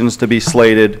 stations to be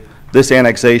slated. This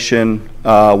annexation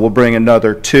will bring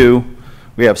another 2.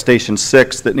 We have Station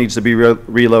 6 that needs to be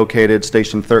relocated,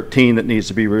 Station 13 that needs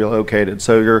to be relocated.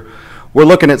 So we're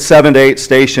looking at 7 to 8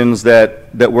 stations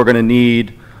that we're going to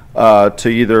need to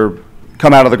either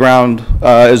come out of the ground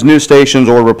as new stations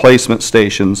or replacement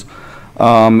stations.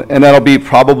 And that'll be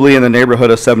probably in the neighborhood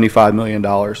of $75 million.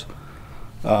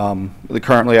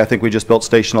 Currently, I think we just built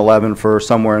Station 11 for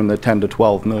somewhere in the 10 to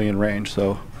 12 million range.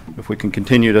 So if we can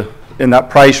continue to in that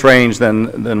price range,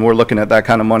 then we're looking at that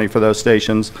kind of money for those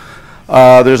stations.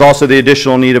 There's also the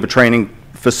additional need of a training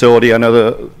facility. I know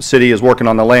the city is working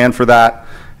on the land for that,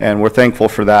 and we're thankful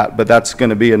for that. But that's going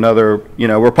to be another,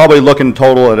 we're probably looking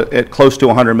total at close to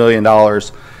 $100 million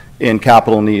in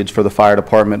capital needs for the fire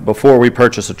department before we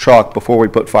purchase a truck, before we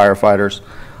put firefighters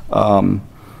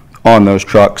on those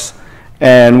trucks.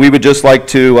 And we would just like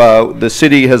to, the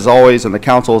city has always, and the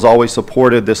council has always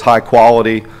supported this high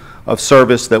quality of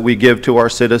service that we give to our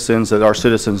citizens, that our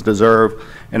citizens deserve.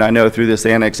 And I know through this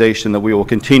annexation that we will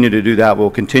continue to do that. We'll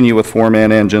continue with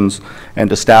 4-man engines and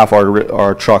to staff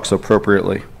our trucks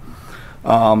appropriately.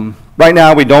 Right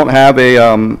now, we don't have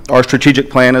our strategic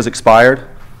plan has expired,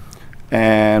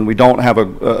 and we don't have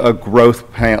a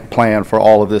growth plan for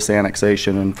all of this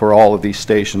annexation and for all of these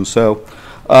stations. So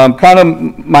kind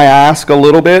of my ask a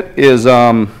little bit is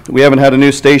we haven't had a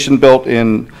new station built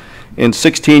in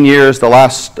 16 years. The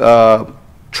last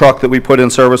truck that we put in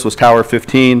service was Tower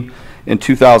 15 in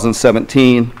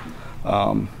 2017.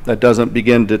 That doesn't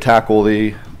begin to tackle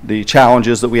the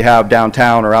challenges that we have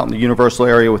downtown or out in the Universal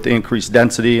area with the increased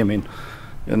density. I mean,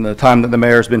 in the time that the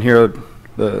mayor's been here,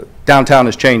 the downtown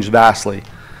has changed vastly,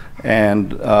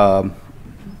 and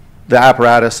the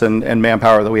apparatus and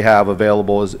manpower that we have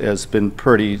available has been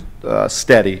pretty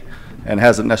steady and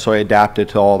hasn't necessarily adapted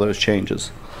to all those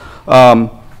changes. But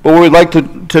what we'd like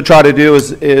to try to do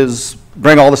is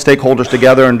bring all the stakeholders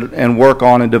together and work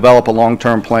on and develop a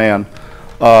long-term plan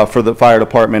for the fire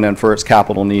department and for its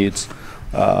capital needs.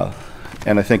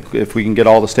 And I think if we can get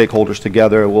all the stakeholders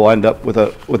together, we'll end up with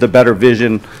a better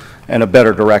vision and a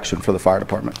better direction for the fire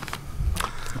department.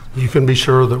 You can be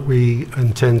sure that we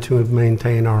intend to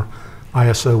maintain our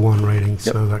ISO 1 rating,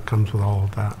 so that comes with all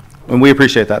of that. And we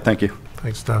appreciate that. Thank you.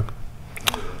 Thanks, Doug.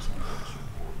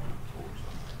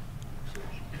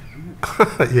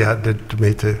 Yeah, it did to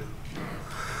me too.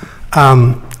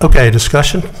 Okay,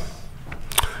 discussion?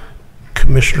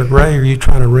 Commissioner Gray, are you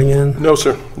trying to ring in? No,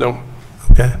 sir, no.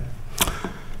 Okay.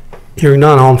 Hearing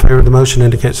none, all in favor of the motion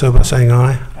indicate so by saying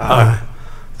aye. Aye.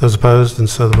 Those opposed, and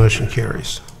so the motion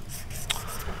carries.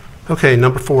 Okay,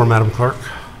 number 4, Madam Clerk.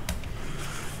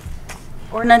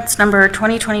 Ordinance number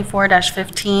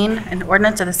 2024-15, an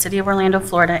ordinance of the City of Orlando,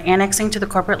 Florida, annexing to the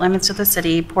corporate limits of the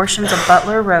city portions of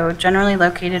Butler Road generally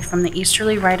located from the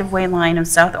easterly right-of-way line of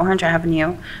South Orange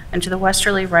Avenue and to the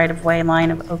westerly right-of-way line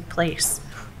of Oak Place,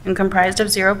 and comprised of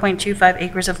 0.25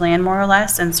 acres of land more or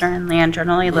less and certain land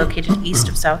generally located east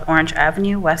of South Orange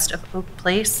Avenue, west of Oak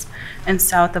Place, and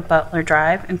south of Butler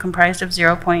Drive, and comprised of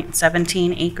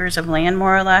 0.17 acres of land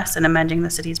more or less, and amending the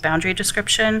city's boundary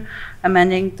description,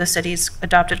 amending the city's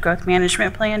adopted growth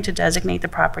management plan to designate the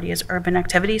property as urban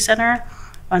activity center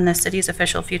on the city's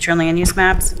official future land use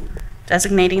maps,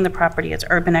 designating the property as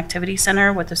urban activity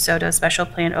center with the SODO Special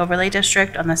Plan Overlay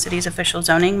District on the city's official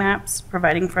zoning maps,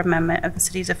 providing for amendment of the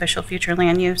city's official future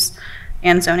land use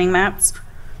and zoning maps,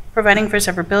 providing for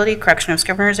severability, correction of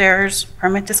scrivener's errors,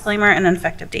 permit disclaimer, and an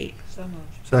effective date. So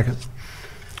moved. Second.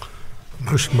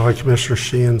 Motion by Commissioner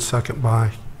Sheehan, second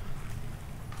by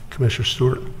Commissioner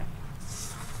Stewart.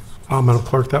 Madam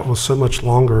Clerk, that was so much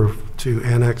longer to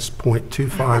annex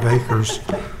 0.25 acres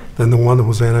than the one that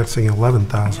was annexing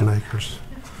 11,000 acres.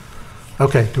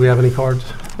 Okay, do we have any cards?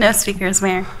 No speakers,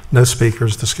 Mayor. No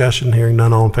speakers. Discussion. Hearing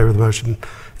none. All in favor of the motion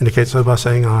indicate so by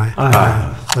saying aye.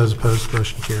 Aye. Those opposed, the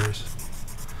motion carries.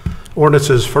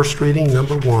 Ordinances, first reading,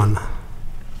 number 1.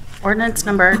 Ordinance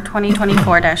number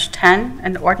 2024-10,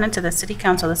 an ordinance of the City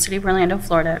Council of the City of Orlando,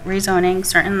 Florida, rezoning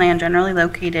certain land generally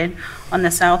located on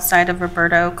the south side of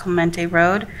Roberto Clemente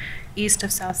Road, east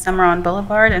of South Cimarron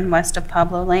Boulevard, and west of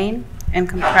Pablo Lane, and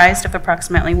comprised of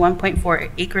approximately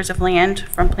 1.4 acres of land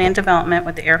from planned development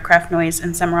with the aircraft noise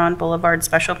and Cimarron Boulevard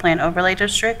Special Plan Overlay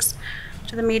Districts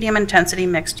to the medium-intensity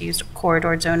mixed-use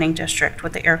corridor zoning district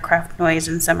with the aircraft noise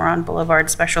and Cimarron Boulevard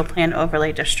Special Plan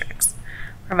Overlay Districts,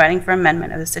 providing for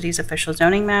amendment of the city's official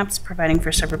zoning maps, providing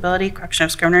for severability, correction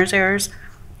of scrivener's errors,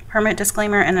 permit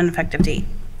disclaimer, and an effective date.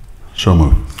 So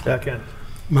moved. Second.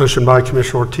 Motion by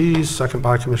Commissioner Ortiz, second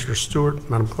by Commissioner Stewart.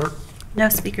 Madam Clerk? No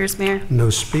speakers, Mayor. No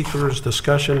speakers.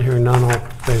 Discussion. Hearing none. All in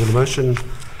favor of the motion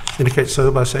indicate so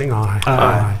by saying aye.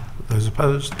 Aye. Those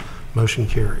opposed, motion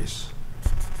carries.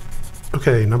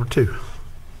 Okay, number 2.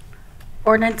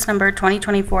 Ordinance number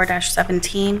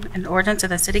 2024-17, an ordinance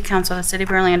of the City Council of the City of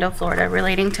Orlando, Florida,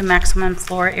 relating to maximum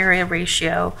floor area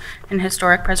ratio in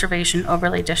historic preservation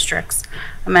overlay districts,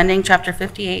 amending Chapter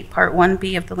 58, Part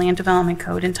 1B of the Land Development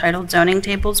Code entitled Zoning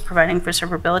Tables, providing for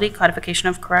severability, codification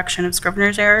of correction of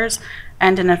scrivener's errors,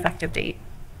 and an effective date.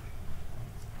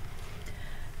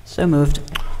 So moved.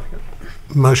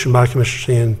 Motion by Commissioner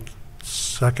Sheehan,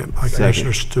 second by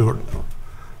Commissioner Stewart.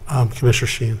 Commissioner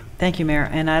Sheehan. Thank you, Mayor.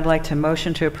 And I'd like to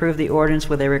motion to approve the ordinance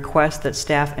with a request that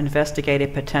staff investigate a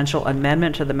potential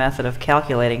amendment to the method of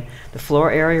calculating the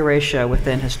floor area ratio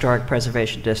within historic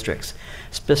preservation districts,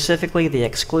 specifically the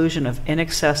exclusion of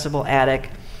inaccessible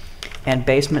attic and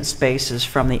basement spaces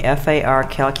from the FAR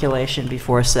calculation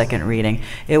before second reading.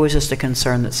 It was just a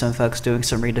concern that some folks doing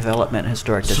some redevelopment in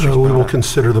historic districts. So we will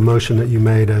consider the motion that you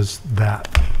made as that.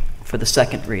 For the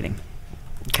second reading.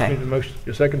 Okay. Need a motion,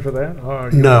 a second for that?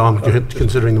 Or No, I'm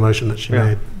considering the motion that she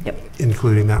made. Yep.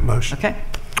 Including that motion. Okay.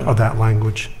 Or that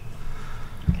language.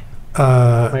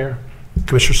 Mayor?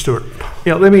 Commissioner Stewart.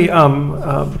 Yeah, let me,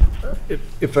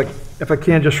 if I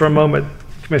can, just for a moment,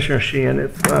 Commissioner Sheehan,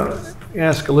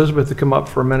 ask Elizabeth to come up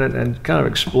for a minute and kind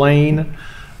of explain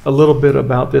a little bit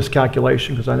about this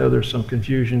calculation, because I know there's some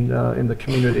confusion in the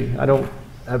community. I don't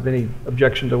have any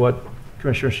objection to what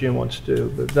Commissioner Sheehan wants to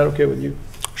do, but is that okay with you?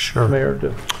 Sure.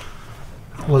 Mayor?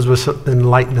 Elizabeth,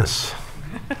 enlighten us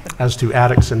as to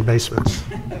attics and basements.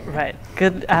 Right.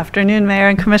 Good afternoon, Mayor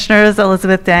and Commissioners.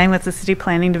 Elizabeth Dang with the City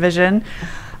Planning Division.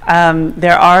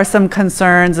 There are some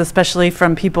concerns, especially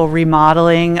from people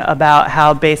remodeling, about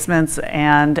how basements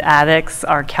and attics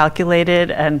are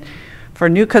calculated. And for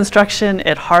new construction,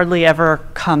 it hardly ever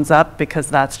comes up because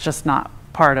that's just not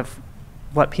part of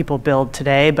what people build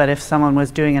today, but if someone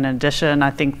was doing an addition,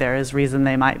 I think there is reason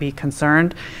they might be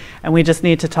concerned. And we just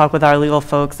need to talk with our legal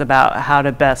folks about how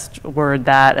to best word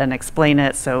that and explain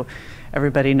it so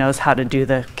everybody knows how to do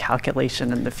the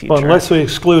calculation in the future. Well, unless we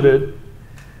exclude it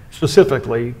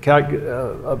specifically,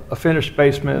 a finished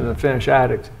basement and a finished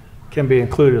attic can be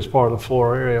included as part of the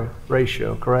floor area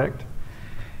ratio, correct?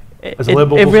 As a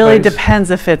livable It really space?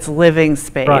 depends if it's living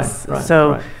space. Right,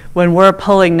 So right. when we're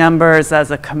pulling numbers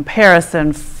as a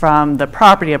comparison from the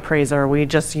property appraiser, we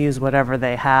just use whatever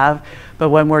they have. But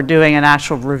when we're doing an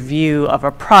actual review of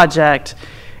a project,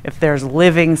 if there's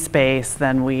living space,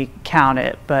 then we count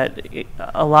it. But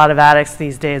a lot of attics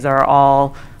these days are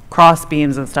all cross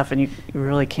beams and stuff, and you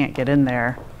really can't get in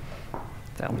there.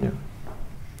 So. Yeah.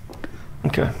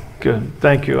 Okay, good.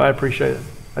 Thank you. I appreciate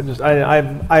it.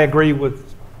 I agree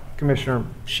with Commissioner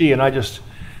Shi, and I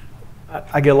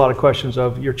get a lot of questions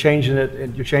of, you're changing it,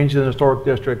 and you're changing the historic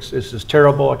districts. This is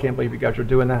terrible. I can't believe you guys are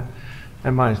doing that.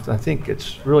 And I think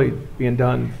it's really being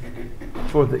done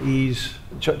for the ease,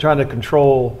 trying to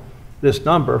control this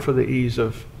number for the ease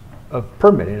of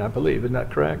permitting, I believe. Isn't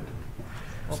that correct?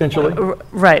 Essentially?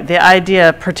 Right. The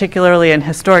idea, particularly in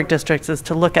historic districts, is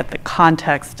to look at the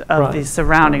context of the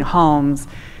surrounding homes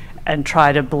and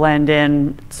try to blend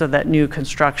in so that new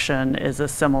construction is a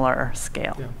similar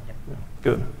scale. Yeah. Yeah.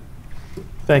 Good.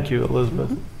 Thank you,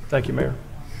 Elizabeth. Thank you, Mayor.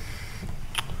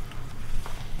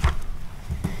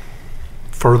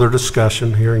 Further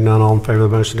discussion, hearing none, all in favor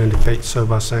of the motion indicate so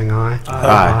by saying aye.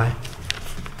 Aye.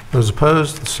 Those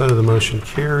opposed, so the motion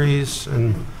carries,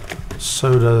 and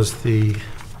so does the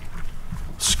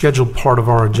scheduled part of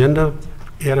our agenda.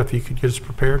 Ed, if you could get us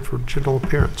prepared for general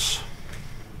appearance.